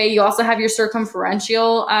 Okay, you also have your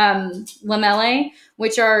circumferential lamellae,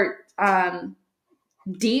 which are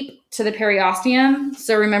deep to the periosteum.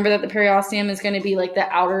 So remember that the periosteum is going to be like the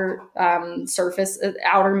outer surface,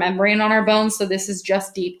 outer membrane on our bones. So this is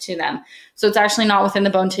just deep to them. So it's actually not within the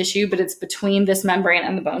bone tissue, but it's between this membrane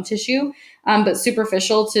and the bone tissue, but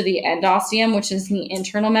superficial to the endosteum, which is the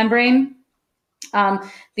internal membrane.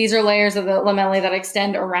 These are layers of the lamellae that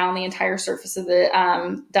extend around the entire surface of the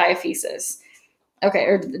diaphysis. Okay,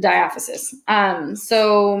 or the diaphysis.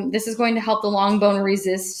 So this is going to help the long bone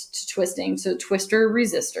resist to twisting. So twister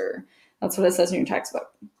resistor. That's what it says in your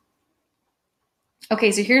textbook.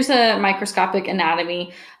 Okay, so here's a microscopic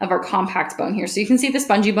anatomy of our compact bone here. So you can see the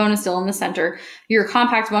spongy bone is still in the center. Your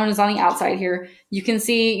compact bone is on the outside here. You can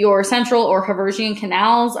see your central or haversian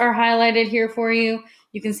canals are highlighted here for you.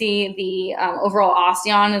 You can see the overall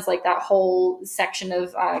osteon is like that whole section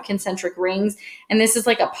of concentric rings. And this is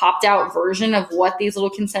like a popped out version of what these little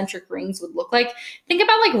concentric rings would look like. Think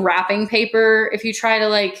about like wrapping paper. If you try to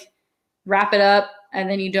like wrap it up and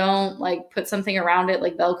then you don't like put something around it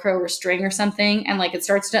like Velcro or string or something, and like it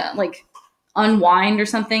starts to like unwind or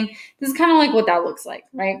something. This is kind of like what that looks like,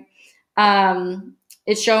 right?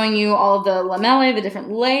 It's showing you all of the lamellae, the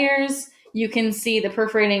different layers. You can see the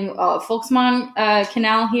perforating Volkmann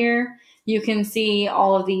canal here. You can see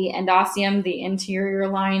all of the endosteum, the interior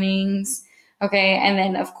linings. Okay, and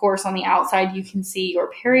then of course on the outside you can see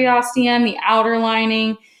your periosteum, the outer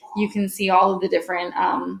lining. You can see all of the different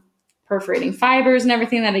perforating fibers and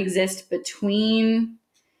everything that exist between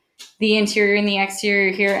the interior and the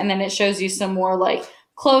exterior here. And then it shows you some more like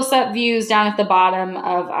close-up views down at the bottom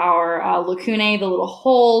of our lacunae, the little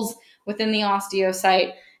holes within the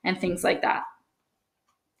osteocyte and things like that.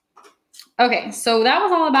 Okay, so that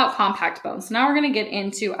was all about compact bone. So now we're going to get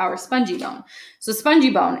into our spongy bone. So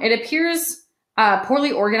spongy bone, it appears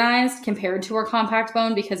poorly organized compared to our compact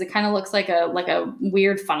bone because it kind of looks like a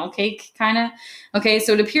weird funnel cake kind of. Okay,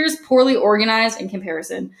 so it appears poorly organized in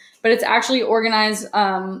comparison, but it's actually organized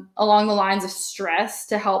along the lines of stress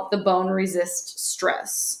to help the bone resist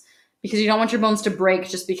stress. Because you don't want your bones to break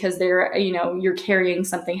just because they're, you're carrying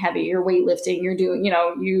something heavy, you're weightlifting, you're doing,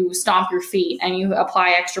 you stomp your feet and you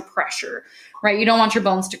apply extra pressure, right? You don't want your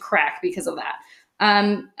bones to crack because of that.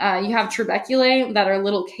 You have trabeculae that are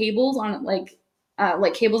little cables on like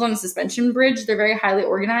cables on a suspension bridge. They're very highly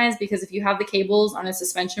organized because if you have the cables on a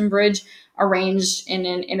suspension bridge arranged in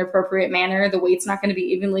an inappropriate manner, the weight's not going to be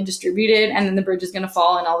evenly distributed and then the bridge is going to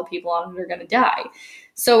fall and all the people on it are going to die.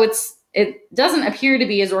 So it doesn't appear to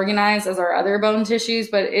be as organized as our other bone tissues,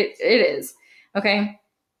 but it is, okay?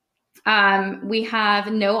 We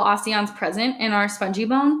have no osteons present in our spongy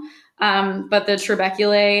bone, but the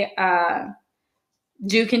trabeculae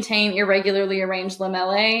do contain irregularly arranged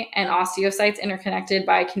lamellae and osteocytes interconnected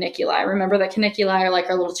by caniculi. Remember that caniculi are like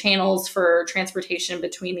our little channels for transportation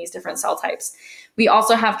between these different cell types. We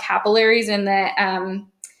also have capillaries in the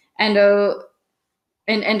endosteum,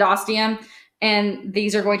 and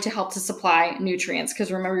these are going to help to supply nutrients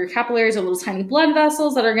because remember your capillaries are little tiny blood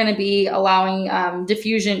vessels that are going to be allowing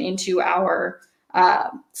diffusion into our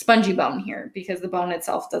spongy bone here because the bone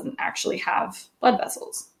itself doesn't actually have blood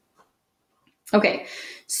vessels. Okay,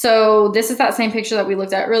 so this is that same picture that we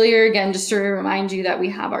looked at earlier. Again, just to remind you that we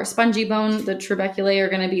have our spongy bone. The trabeculae are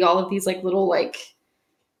going to be all of these like little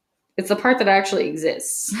it's the part that actually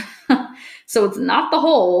exists. So it's not the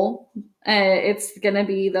whole. It's going to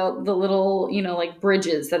be the little, like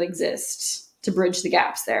bridges that exist to bridge the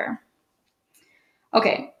gaps there.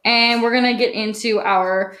 Okay, and we're going to get into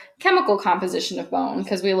our chemical composition of bone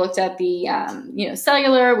because we looked at the,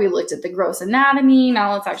 cellular, we looked at the gross anatomy.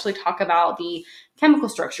 Now let's actually talk about the chemical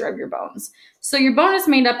structure of your bones. So your bone is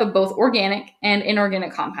made up of both organic and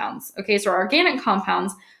inorganic compounds. Okay, so our organic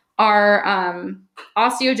compounds are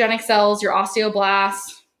osteogenic cells, your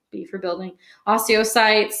osteoblasts, B for building,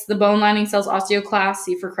 osteocytes, the bone lining cells, osteoclasts,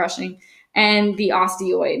 C for crushing, and the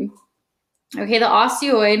osteoid. Okay, the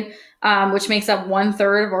osteoid, which makes up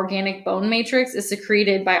 1/3 of organic bone matrix, is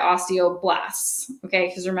secreted by osteoblasts. Okay,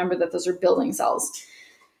 because remember that those are building cells.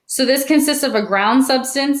 So this consists of a ground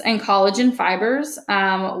substance and collagen fibers,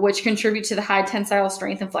 which contribute to the high tensile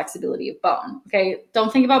strength and flexibility of bone. Okay,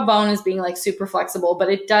 don't think about bone as being like super flexible, but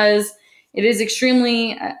it does. It is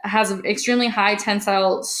has an extremely high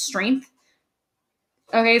tensile strength.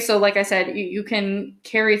 Okay, so like I said, you can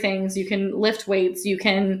carry things, you can lift weights, you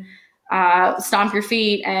can stomp your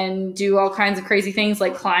feet and do all kinds of crazy things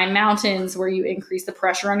like climb mountains where you increase the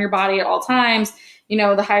pressure on your body at all times.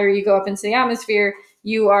 The higher you go up into the atmosphere,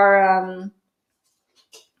 you are,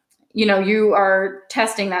 you are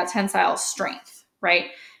testing that tensile strength, right?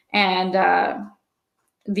 And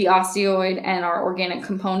the osteoid and our organic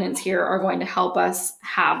components here are going to help us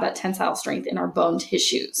have that tensile strength in our bone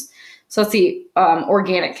tissues. So that's the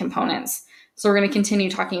organic components. So we're going to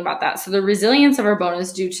continue talking about that. So the resilience of our bone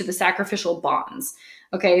is due to the sacrificial bonds.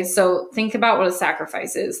 Okay, so think about what a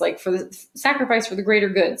sacrifice is, like for the sacrifice for the greater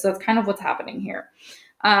good. So that's kind of what's happening here.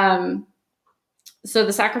 So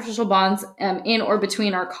the sacrificial bonds in or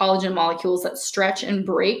between our collagen molecules that stretch and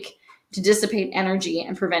break to dissipate energy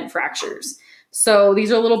and prevent fractures. So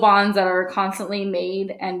these are little bonds that are constantly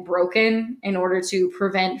made and broken in order to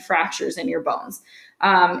prevent fractures in your bones.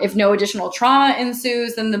 If no additional trauma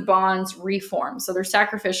ensues, then the bonds reform. So they're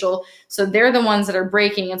sacrificial. So they're the ones that are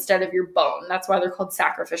breaking instead of your bone. That's why they're called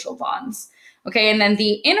sacrificial bonds. Okay, and then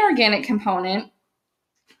the inorganic component,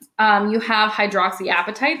 you have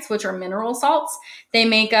hydroxyapatites, which are mineral salts. They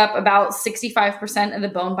make up about 65% of the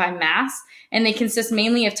bone by mass, and they consist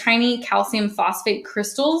mainly of tiny calcium phosphate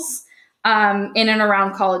crystals in and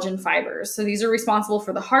around collagen fibers. So these are responsible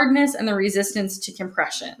for the hardness and the resistance to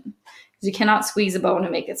compression. You cannot squeeze a bone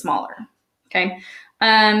and make it smaller. Okay.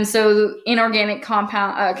 So inorganic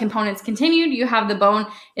components continued. You have the bone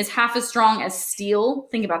is half as strong as steel.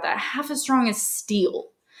 Think about that. Half as strong as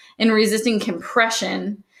steel in resisting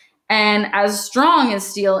compression and as strong as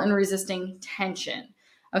steel in resisting tension.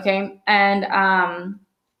 Okay. And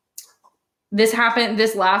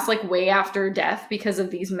this lasts like way after death because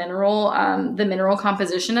of these the mineral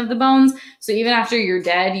composition of the bones. So even after you're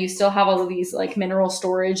dead, you still have all of these like mineral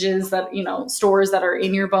storages that, stores that are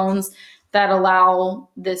in your bones that allow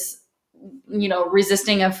this,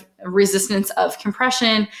 resistance of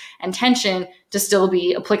compression and tension to still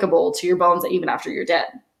be applicable to your bones even after you're dead.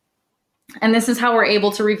 And this is how we're able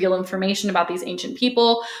to reveal information about these ancient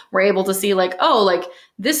people. We're able to see like, oh, like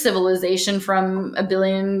this civilization from 1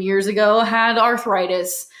 billion years ago had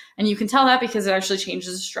arthritis. And you can tell that because it actually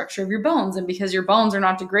changes the structure of your bones. And because your bones are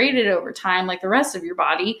not degraded over time like the rest of your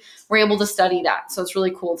body, we're able to study that. So it's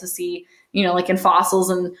really cool to see, like in fossils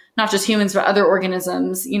and not just humans, but other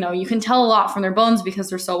organisms, you can tell a lot from their bones because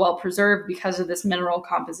they're so well preserved because of this mineral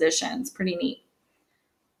composition. It's pretty neat.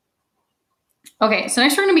 Okay, so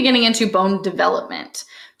next we're going to be getting into bone development.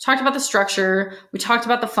 We talked about the structure, we talked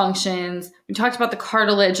about the functions, we talked about the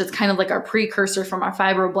cartilage. It's kind of like our precursor from our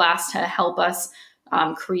fibroblasts to help us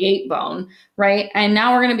create bone, right? And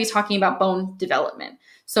now we're going to be talking about bone development.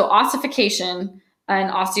 So ossification and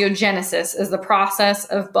osteogenesis is the process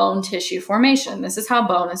of bone tissue formation. This is how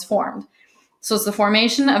bone is formed. So it's the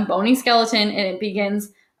formation of bony skeleton, and it begins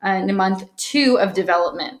in month 2 of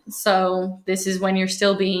development. So this is when you're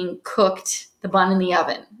still being cooked, the bun in the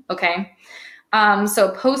oven, okay?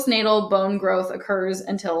 So postnatal bone growth occurs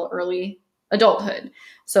until early adulthood.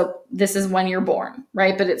 So this is when you're born,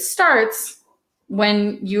 right? But it starts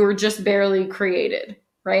when you're just barely created,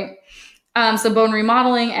 right? So bone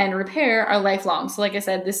remodeling and repair are lifelong. So like I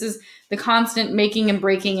said, this is the constant making and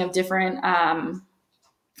breaking of different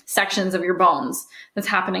sections of your bones that's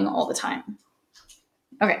happening all the time.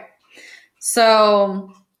 Okay,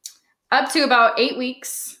 so up to about 8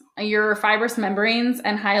 weeks, your fibrous membranes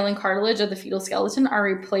and hyaline cartilage of the fetal skeleton are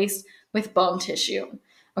replaced with bone tissue.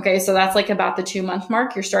 Okay, so that's like about the 2-month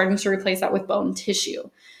mark. You're starting to replace that with bone tissue.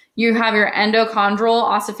 You have your endochondral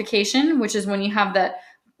ossification, which is when you have the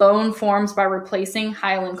bone forms by replacing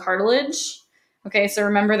hyaline cartilage. Okay, so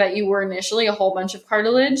remember that you were initially a whole bunch of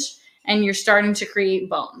cartilage, and you're starting to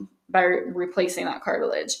create bone by replacing that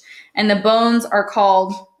cartilage. And the bones are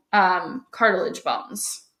called cartilage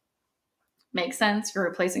bones. Makes sense. You're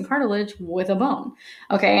replacing cartilage with a bone.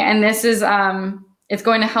 Okay. And this is, it's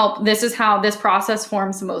going to help. This is how this process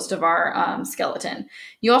forms most of our skeleton.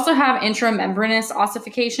 You also have intramembranous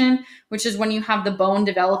ossification, which is when you have the bone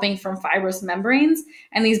developing from fibrous membranes.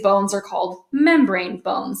 And these bones are called membrane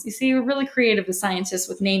bones. You see, you're really creative as scientists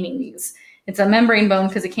with naming these. It's a membrane bone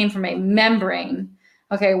because it came from a membrane.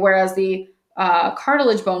 Okay, whereas the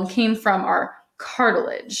cartilage bone came from our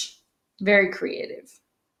cartilage. Very creative.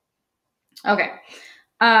 Okay,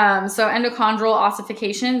 so endochondral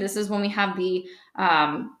ossification. This is when we have the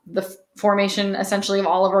formation essentially of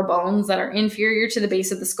all of our bones that are inferior to the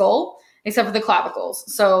base of the skull, except for the clavicles.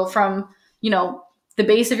 So from, the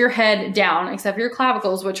base of your head down, except for your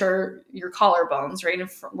clavicles, which are your collarbones,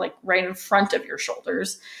 right in front of your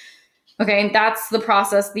shoulders. Okay, that's the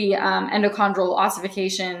process. The endochondral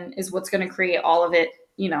ossification is what's going to create all of it,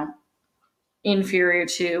 inferior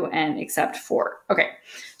to and except for. Okay,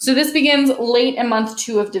 so this begins late in month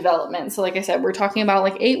 2 of development. So like I said, we're talking about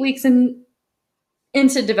like 8 weeks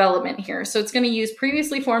into development here. So it's going to use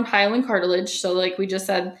previously formed hyaline cartilage. So like we just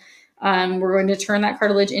said, we're going to turn that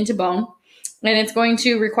cartilage into bone. And it's going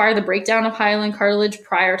to require the breakdown of hyaline cartilage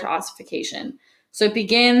prior to ossification. So it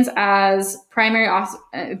begins at a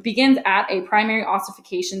primary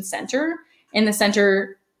ossification center in the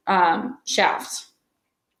center shaft.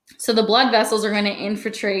 So the blood vessels are going to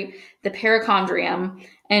infiltrate the perichondrium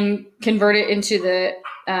and convert it into the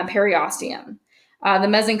periosteum. The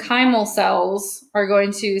mesenchymal cells are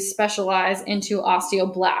going to specialize into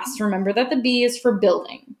osteoblasts. Remember that the B is for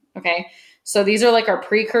building, okay? So these are like our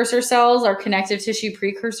precursor cells, our connective tissue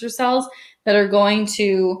precursor cells that are going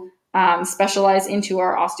to specialize into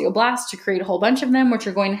our osteoblasts to create a whole bunch of them, which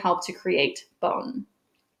are going to help to create bone.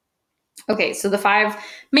 Okay, so the 5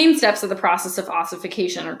 main steps of the process of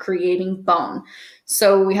ossification are creating bone.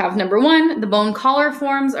 So we have number 1, the bone collar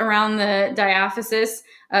forms around the diaphysis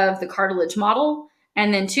of the cartilage model.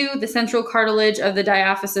 And then 2, the central cartilage of the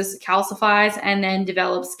diaphysis calcifies and then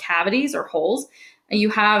develops cavities or holes. And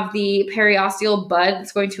you have the periosteal bud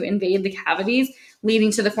that's going to invade the cavities,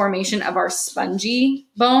 leading to the formation of our spongy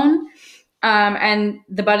bone. And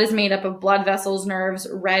the bud is made up of blood vessels, nerves,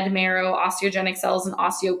 red marrow, osteogenic cells, and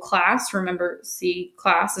osteoclasts. Remember,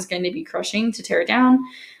 class is going to be crushing to tear it down.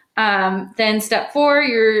 Then step 4,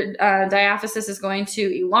 your diaphysis is going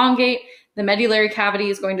to elongate. The medullary cavity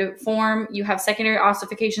is going to form. You have secondary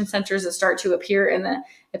ossification centers that start to appear in the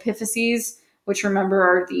epiphyses, which remember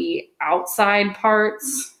are the outside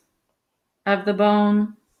parts of the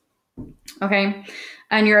bone. Okay,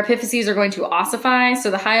 and your epiphyses are going to ossify. So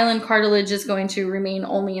the hyaline cartilage is going to remain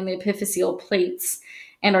only in the epiphyseal plates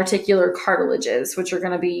and articular cartilages, which are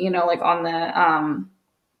going to be, you know, like on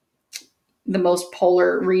the most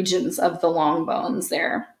polar regions of the long bones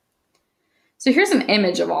there. So here's an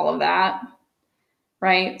image of all of that,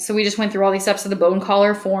 right? So we just went through all these steps of the bone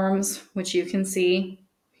collar forms, which you can see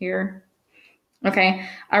here. Okay,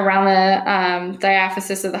 around the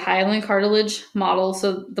diaphysis of the hyaline cartilage model.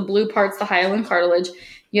 So the blue part's the hyaline cartilage.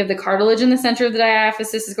 You have the cartilage in the center of the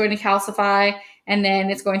diaphysis is going to calcify, and then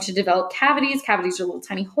it's going to develop cavities. Cavities are little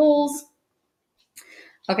tiny holes.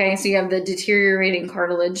 Okay, so you have the deteriorating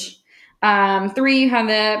cartilage. 3, you have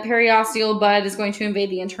the periosteal bud is going to invade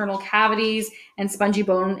the internal cavities, and spongy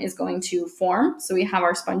bone is going to form. So we have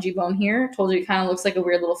our spongy bone here. I told you it kind of looks like a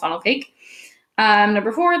weird little funnel cake.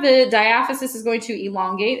 Number 4, the diaphysis is going to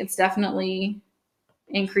elongate. It's definitely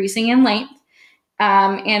increasing in length.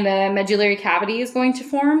 And the medullary cavity is going to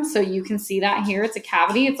form. So you can see that here. It's a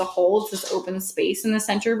cavity. It's a hole. It's this open space in the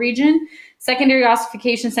center region. Secondary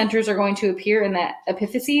ossification centers are going to appear in the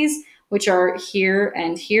epiphyses, which are here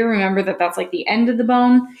and here. Remember that that's like the end of the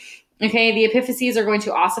bone. Okay, the epiphyses are going to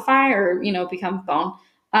ossify or, you know, become bone.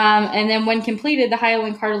 And then when completed, the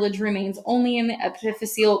hyaline cartilage remains only in the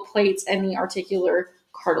epiphyseal plates and the articular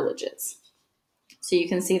cartilages. So you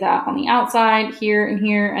can see that on the outside here,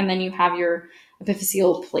 and then you have your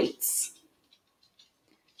epiphyseal plates.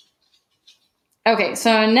 Okay,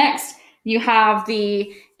 so next you have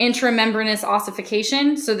the intramembranous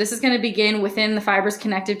ossification. So this is going to begin within the fibrous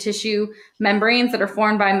connective tissue membranes that are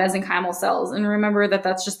formed by mesenchymal cells. And remember that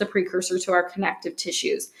that's just the precursor to our connective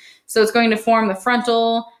tissues. So it's going to form the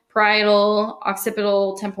frontal, parietal,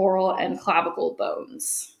 occipital, temporal, and clavicle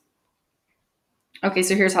bones. Okay,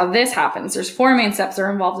 so here's how this happens. There's 4 main steps that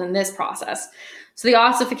are involved in this process. So the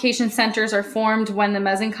ossification centers are formed when the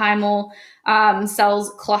mesenchymal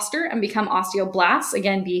cells cluster and become osteoblasts.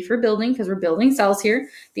 Again, B for building, because we're building cells here.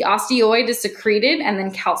 The osteoid is secreted and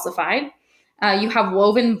then calcified. You have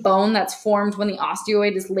woven bone that's formed when the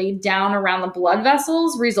osteoid is laid down around the blood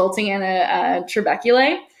vessels, resulting in a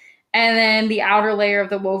trabeculae. And then the outer layer of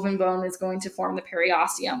the woven bone is going to form the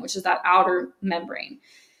periosteum, which is that outer membrane.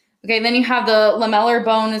 Okay, then you have the lamellar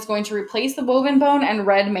bone is going to replace the woven bone, and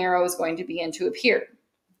red marrow is going to begin to appear.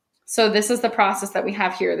 So this is the process that we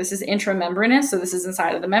have here. This is intramembranous, so this is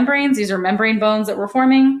inside of the membranes. These are membrane bones that we're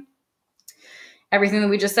forming. Everything that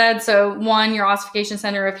we just said. So 1, your ossification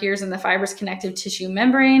center appears in the fibrous connective tissue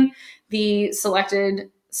membrane. The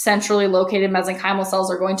selected centrally located mesenchymal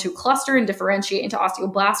cells are going to cluster and differentiate into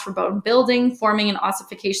osteoblasts for bone building, forming an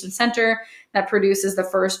ossification center that produces the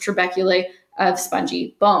first trabeculae of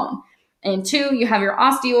spongy bone. And 2, you have your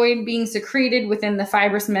osteoid being secreted within the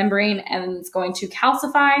fibrous membrane, and it's going to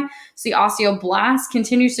calcify. So the osteoblast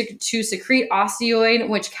continues to secrete osteoid,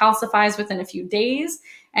 which calcifies within a few days.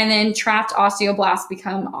 And then trapped osteoblasts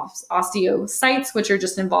become osteocytes, which are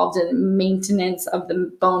just involved in maintenance of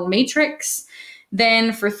the bone matrix.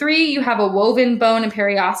 Then for 3, you have a woven bone and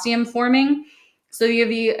periosteum forming. So you have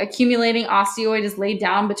the accumulating osteoid is laid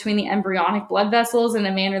down between the embryonic blood vessels in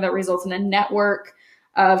a manner that results in a network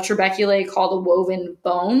of trabeculae called a woven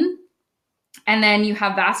bone. And then you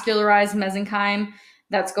have vascularized mesenchyme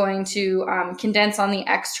that's going to condense on the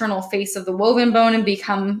external face of the woven bone and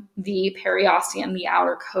become the periosteum, the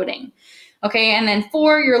outer coating. Okay, and then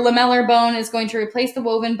 4, your lamellar bone is going to replace the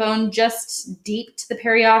woven bone just deep to the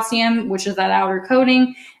periosteum, which is that outer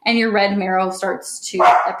coating, and your red marrow starts to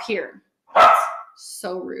appear. That's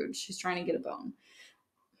so rude. She's trying to get a bone.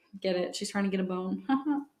 Get it? She's trying to get a bone.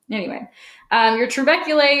 Anyway, your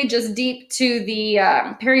trabeculae just deep to the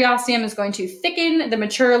periosteum is going to thicken. The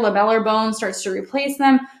mature lamellar bone starts to replace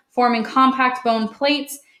them, forming compact bone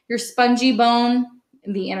plates. Your spongy bone,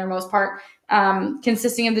 the innermost part,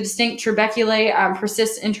 consisting of the distinct trabeculae,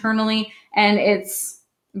 persists internally, and its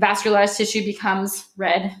vascularized tissue becomes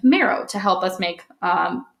red marrow to help us make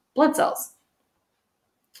blood cells.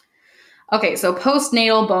 Okay, so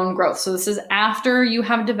postnatal bone growth. So this is after you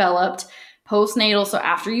have developed postnatal, so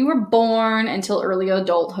after you were born until early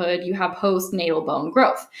adulthood, you have postnatal bone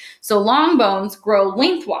growth. So long bones grow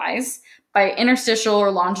lengthwise by interstitial or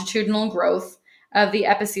longitudinal growth of the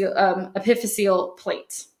epiphyseal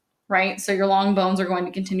plate, right? So your long bones are going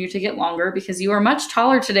to continue to get longer because you are much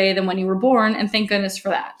taller today than when you were born, and thank goodness for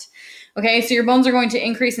that. Okay, so your bones are going to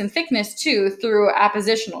increase in thickness too through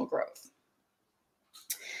appositional growth.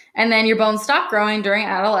 And then your bones stop growing during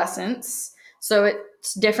adolescence. So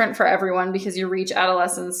it's different for everyone because you reach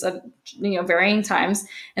adolescence at varying times.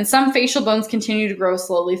 And some facial bones continue to grow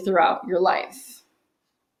slowly throughout your life.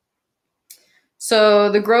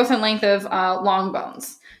 So the growth and length of long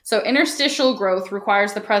bones. So interstitial growth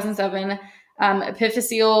requires the presence of an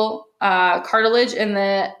epiphyseal cartilage in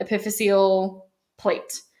the epiphyseal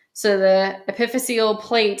plate. So the epiphyseal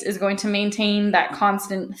plate is going to maintain that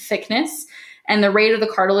constant thickness, and the rate of the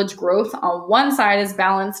cartilage growth on one side is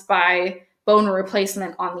balanced by bone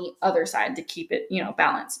replacement on the other side to keep it,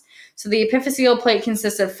 balanced. So the epiphyseal plate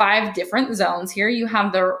consists of 5 different zones. Here you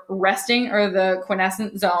have the resting or the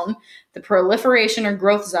quiescent zone, the proliferation or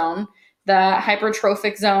growth zone, the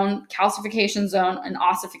hypertrophic zone, calcification zone, and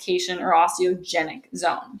ossification or osteogenic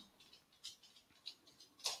zone.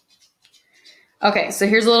 Okay, so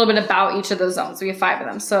here's a little bit about each of those zones. We have 5 of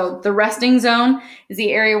them. So the resting zone is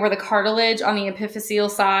the area where the cartilage on the epiphyseal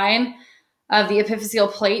side of the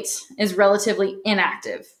epiphyseal plate is relatively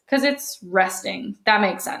inactive because it's resting. That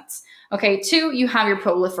makes sense. Okay, 2, you have your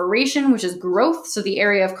proliferation, which is growth. So the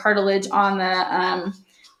area of cartilage on the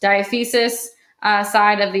diaphysis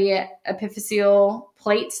side of the epiphyseal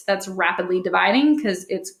plate that's rapidly dividing because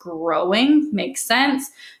it's growing. Makes sense.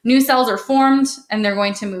 New cells are formed and they're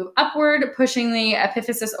going to move upward, pushing the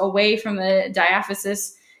epiphysis away from the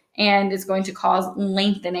diaphysis, and is going to cause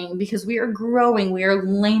lengthening because we are growing. We are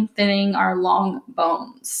lengthening our long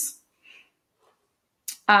bones.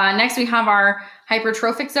 Next, we have our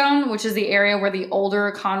hypertrophic zone, which is the area where the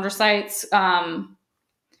older chondrocytes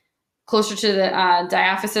closer to the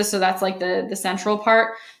diaphysis, so that's like the central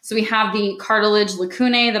part. So we have the cartilage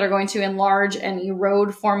lacunae that are going to enlarge and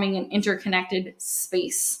erode, forming an interconnected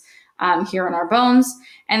space here in our bones.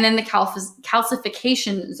 And then the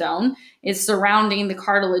calcification zone is surrounding the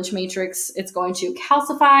cartilage matrix. It's going to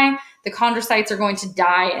calcify. The chondrocytes are going to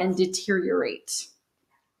die and deteriorate.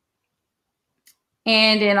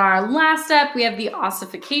 And in our last step, we have the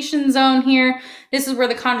ossification zone here. This is where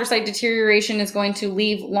the chondrocyte deterioration is going to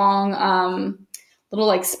leave long little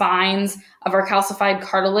like spines of our calcified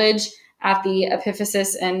cartilage at the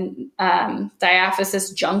epiphysis and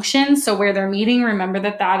diaphysis junction. So where they're meeting, remember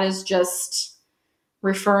that is just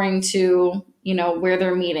referring to, where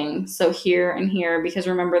they're meeting. So here and here, because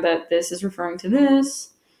remember that this is referring to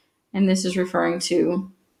this, and this is referring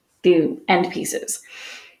to the end pieces.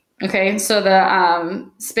 Okay, so the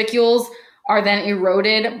spicules are then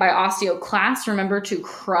eroded by osteoclasts, remember to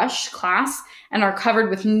crush clasts, and are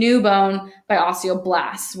covered with new bone by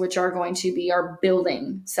osteoblasts, which are going to be our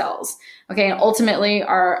building cells. Okay, and ultimately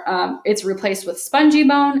it's replaced with spongy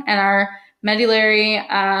bone, and our medullary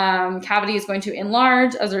cavity is going to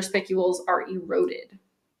enlarge as our spicules are eroded.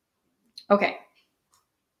 Okay.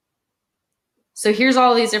 So here's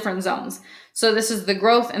all these different zones. So this is the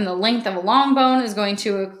growth and the length of a long bone is going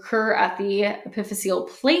to occur at the epiphyseal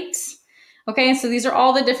plate. Okay, so these are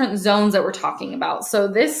all the different zones that we're talking about. So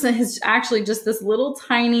this is actually just this little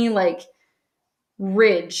tiny like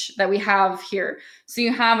ridge that we have here. So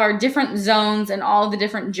you have our different zones and all the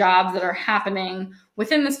different jobs that are happening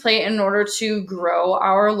within this plate in order to grow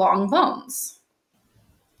our long bones.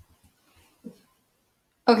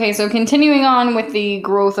 Okay, so continuing on with the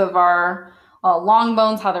growth of our long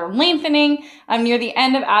bones, how they're lengthening. Near the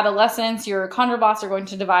end of adolescence, your chondroblasts are going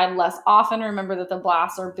to divide less often. Remember that the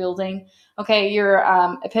blasts are building. Okay, your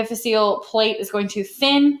epiphyseal plate is going to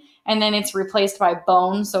thin, and then it's replaced by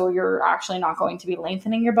bone, so you're actually not going to be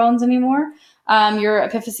lengthening your bones anymore. Your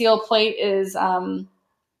epiphyseal plate is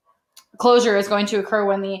closure is going to occur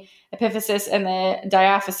when the epiphysis and the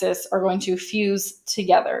diaphysis are going to fuse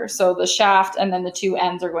together. So the shaft and then the two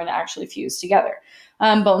ends are going to actually fuse together.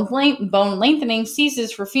 Bone lengthening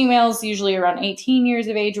ceases for females usually around 18 years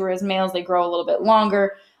of age, whereas males, they grow a little bit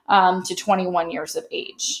longer to 21 years of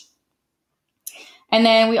age. And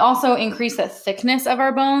then we also increase the thickness of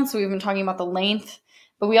our bones. So we've been talking about the length,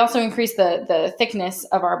 but we also increase the thickness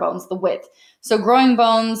of our bones, the width. So growing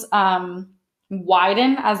bones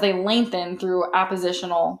widen as they lengthen through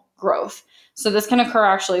appositional growth. So this can occur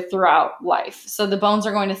actually throughout life. So the bones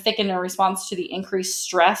are going to thicken in response to the increased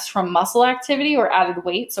stress from muscle activity or added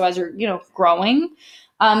weight. So as you're, growing,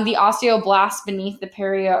 the osteoblasts beneath the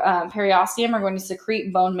periosteum are going to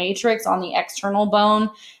secrete bone matrix on the external bone.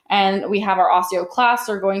 And we have our osteoclasts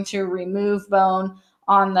are going to remove bone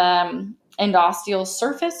on the endosteal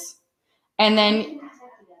surface. And then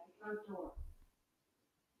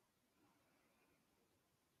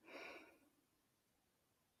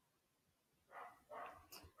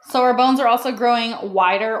so our bones are also growing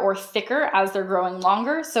wider or thicker as they're growing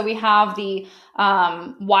longer. So we have the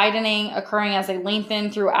widening occurring as they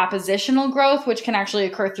lengthen through appositional growth, which can actually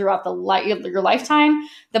occur throughout your lifetime.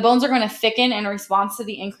 The bones are going to thicken in response to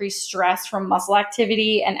the increased stress from muscle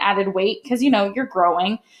activity and added weight because, you're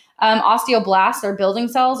growing. Osteoblasts, or building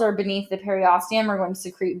cells, are beneath the periosteum, are going to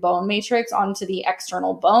secrete bone matrix onto the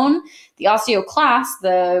external bone. The osteoclasts,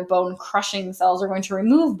 the bone crushing cells, are going to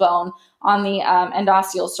remove bone on the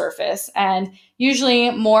endosteal surface. And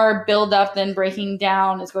usually more buildup than breaking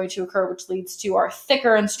down is going to occur, which leads to our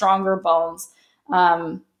thicker and stronger bones,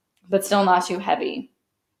 but still not too heavy.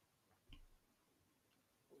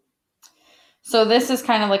 So this is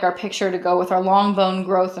kind of like our picture to go with our long bone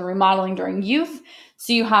growth and remodeling during youth.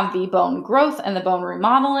 So you have the bone growth and the bone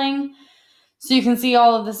remodeling. So you can see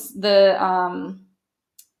all of this, the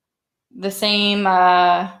same,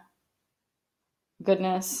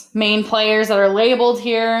 main players that are labeled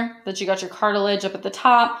here, that you got your cartilage up at the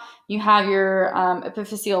top. You have your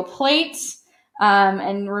epiphyseal plate.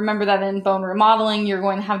 And remember that in bone remodeling, you're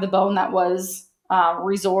going to have the bone that was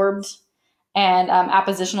resorbed, and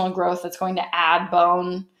appositional growth that's going to add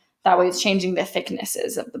bone. That way it's changing the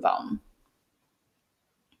thicknesses of the bone.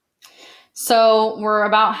 So we're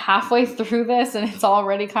about halfway through this and it's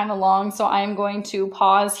already kind of long. So I'm going to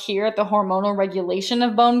pause here at the hormonal regulation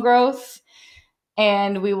of bone growth,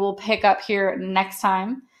 and we will pick up here next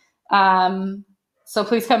time. So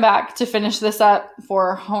please come back to finish this up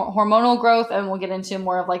for hormonal growth, and we'll get into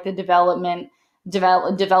more of like the developmental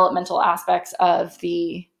aspects of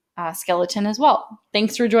the skeleton as well.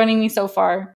 Thanks for joining me so far.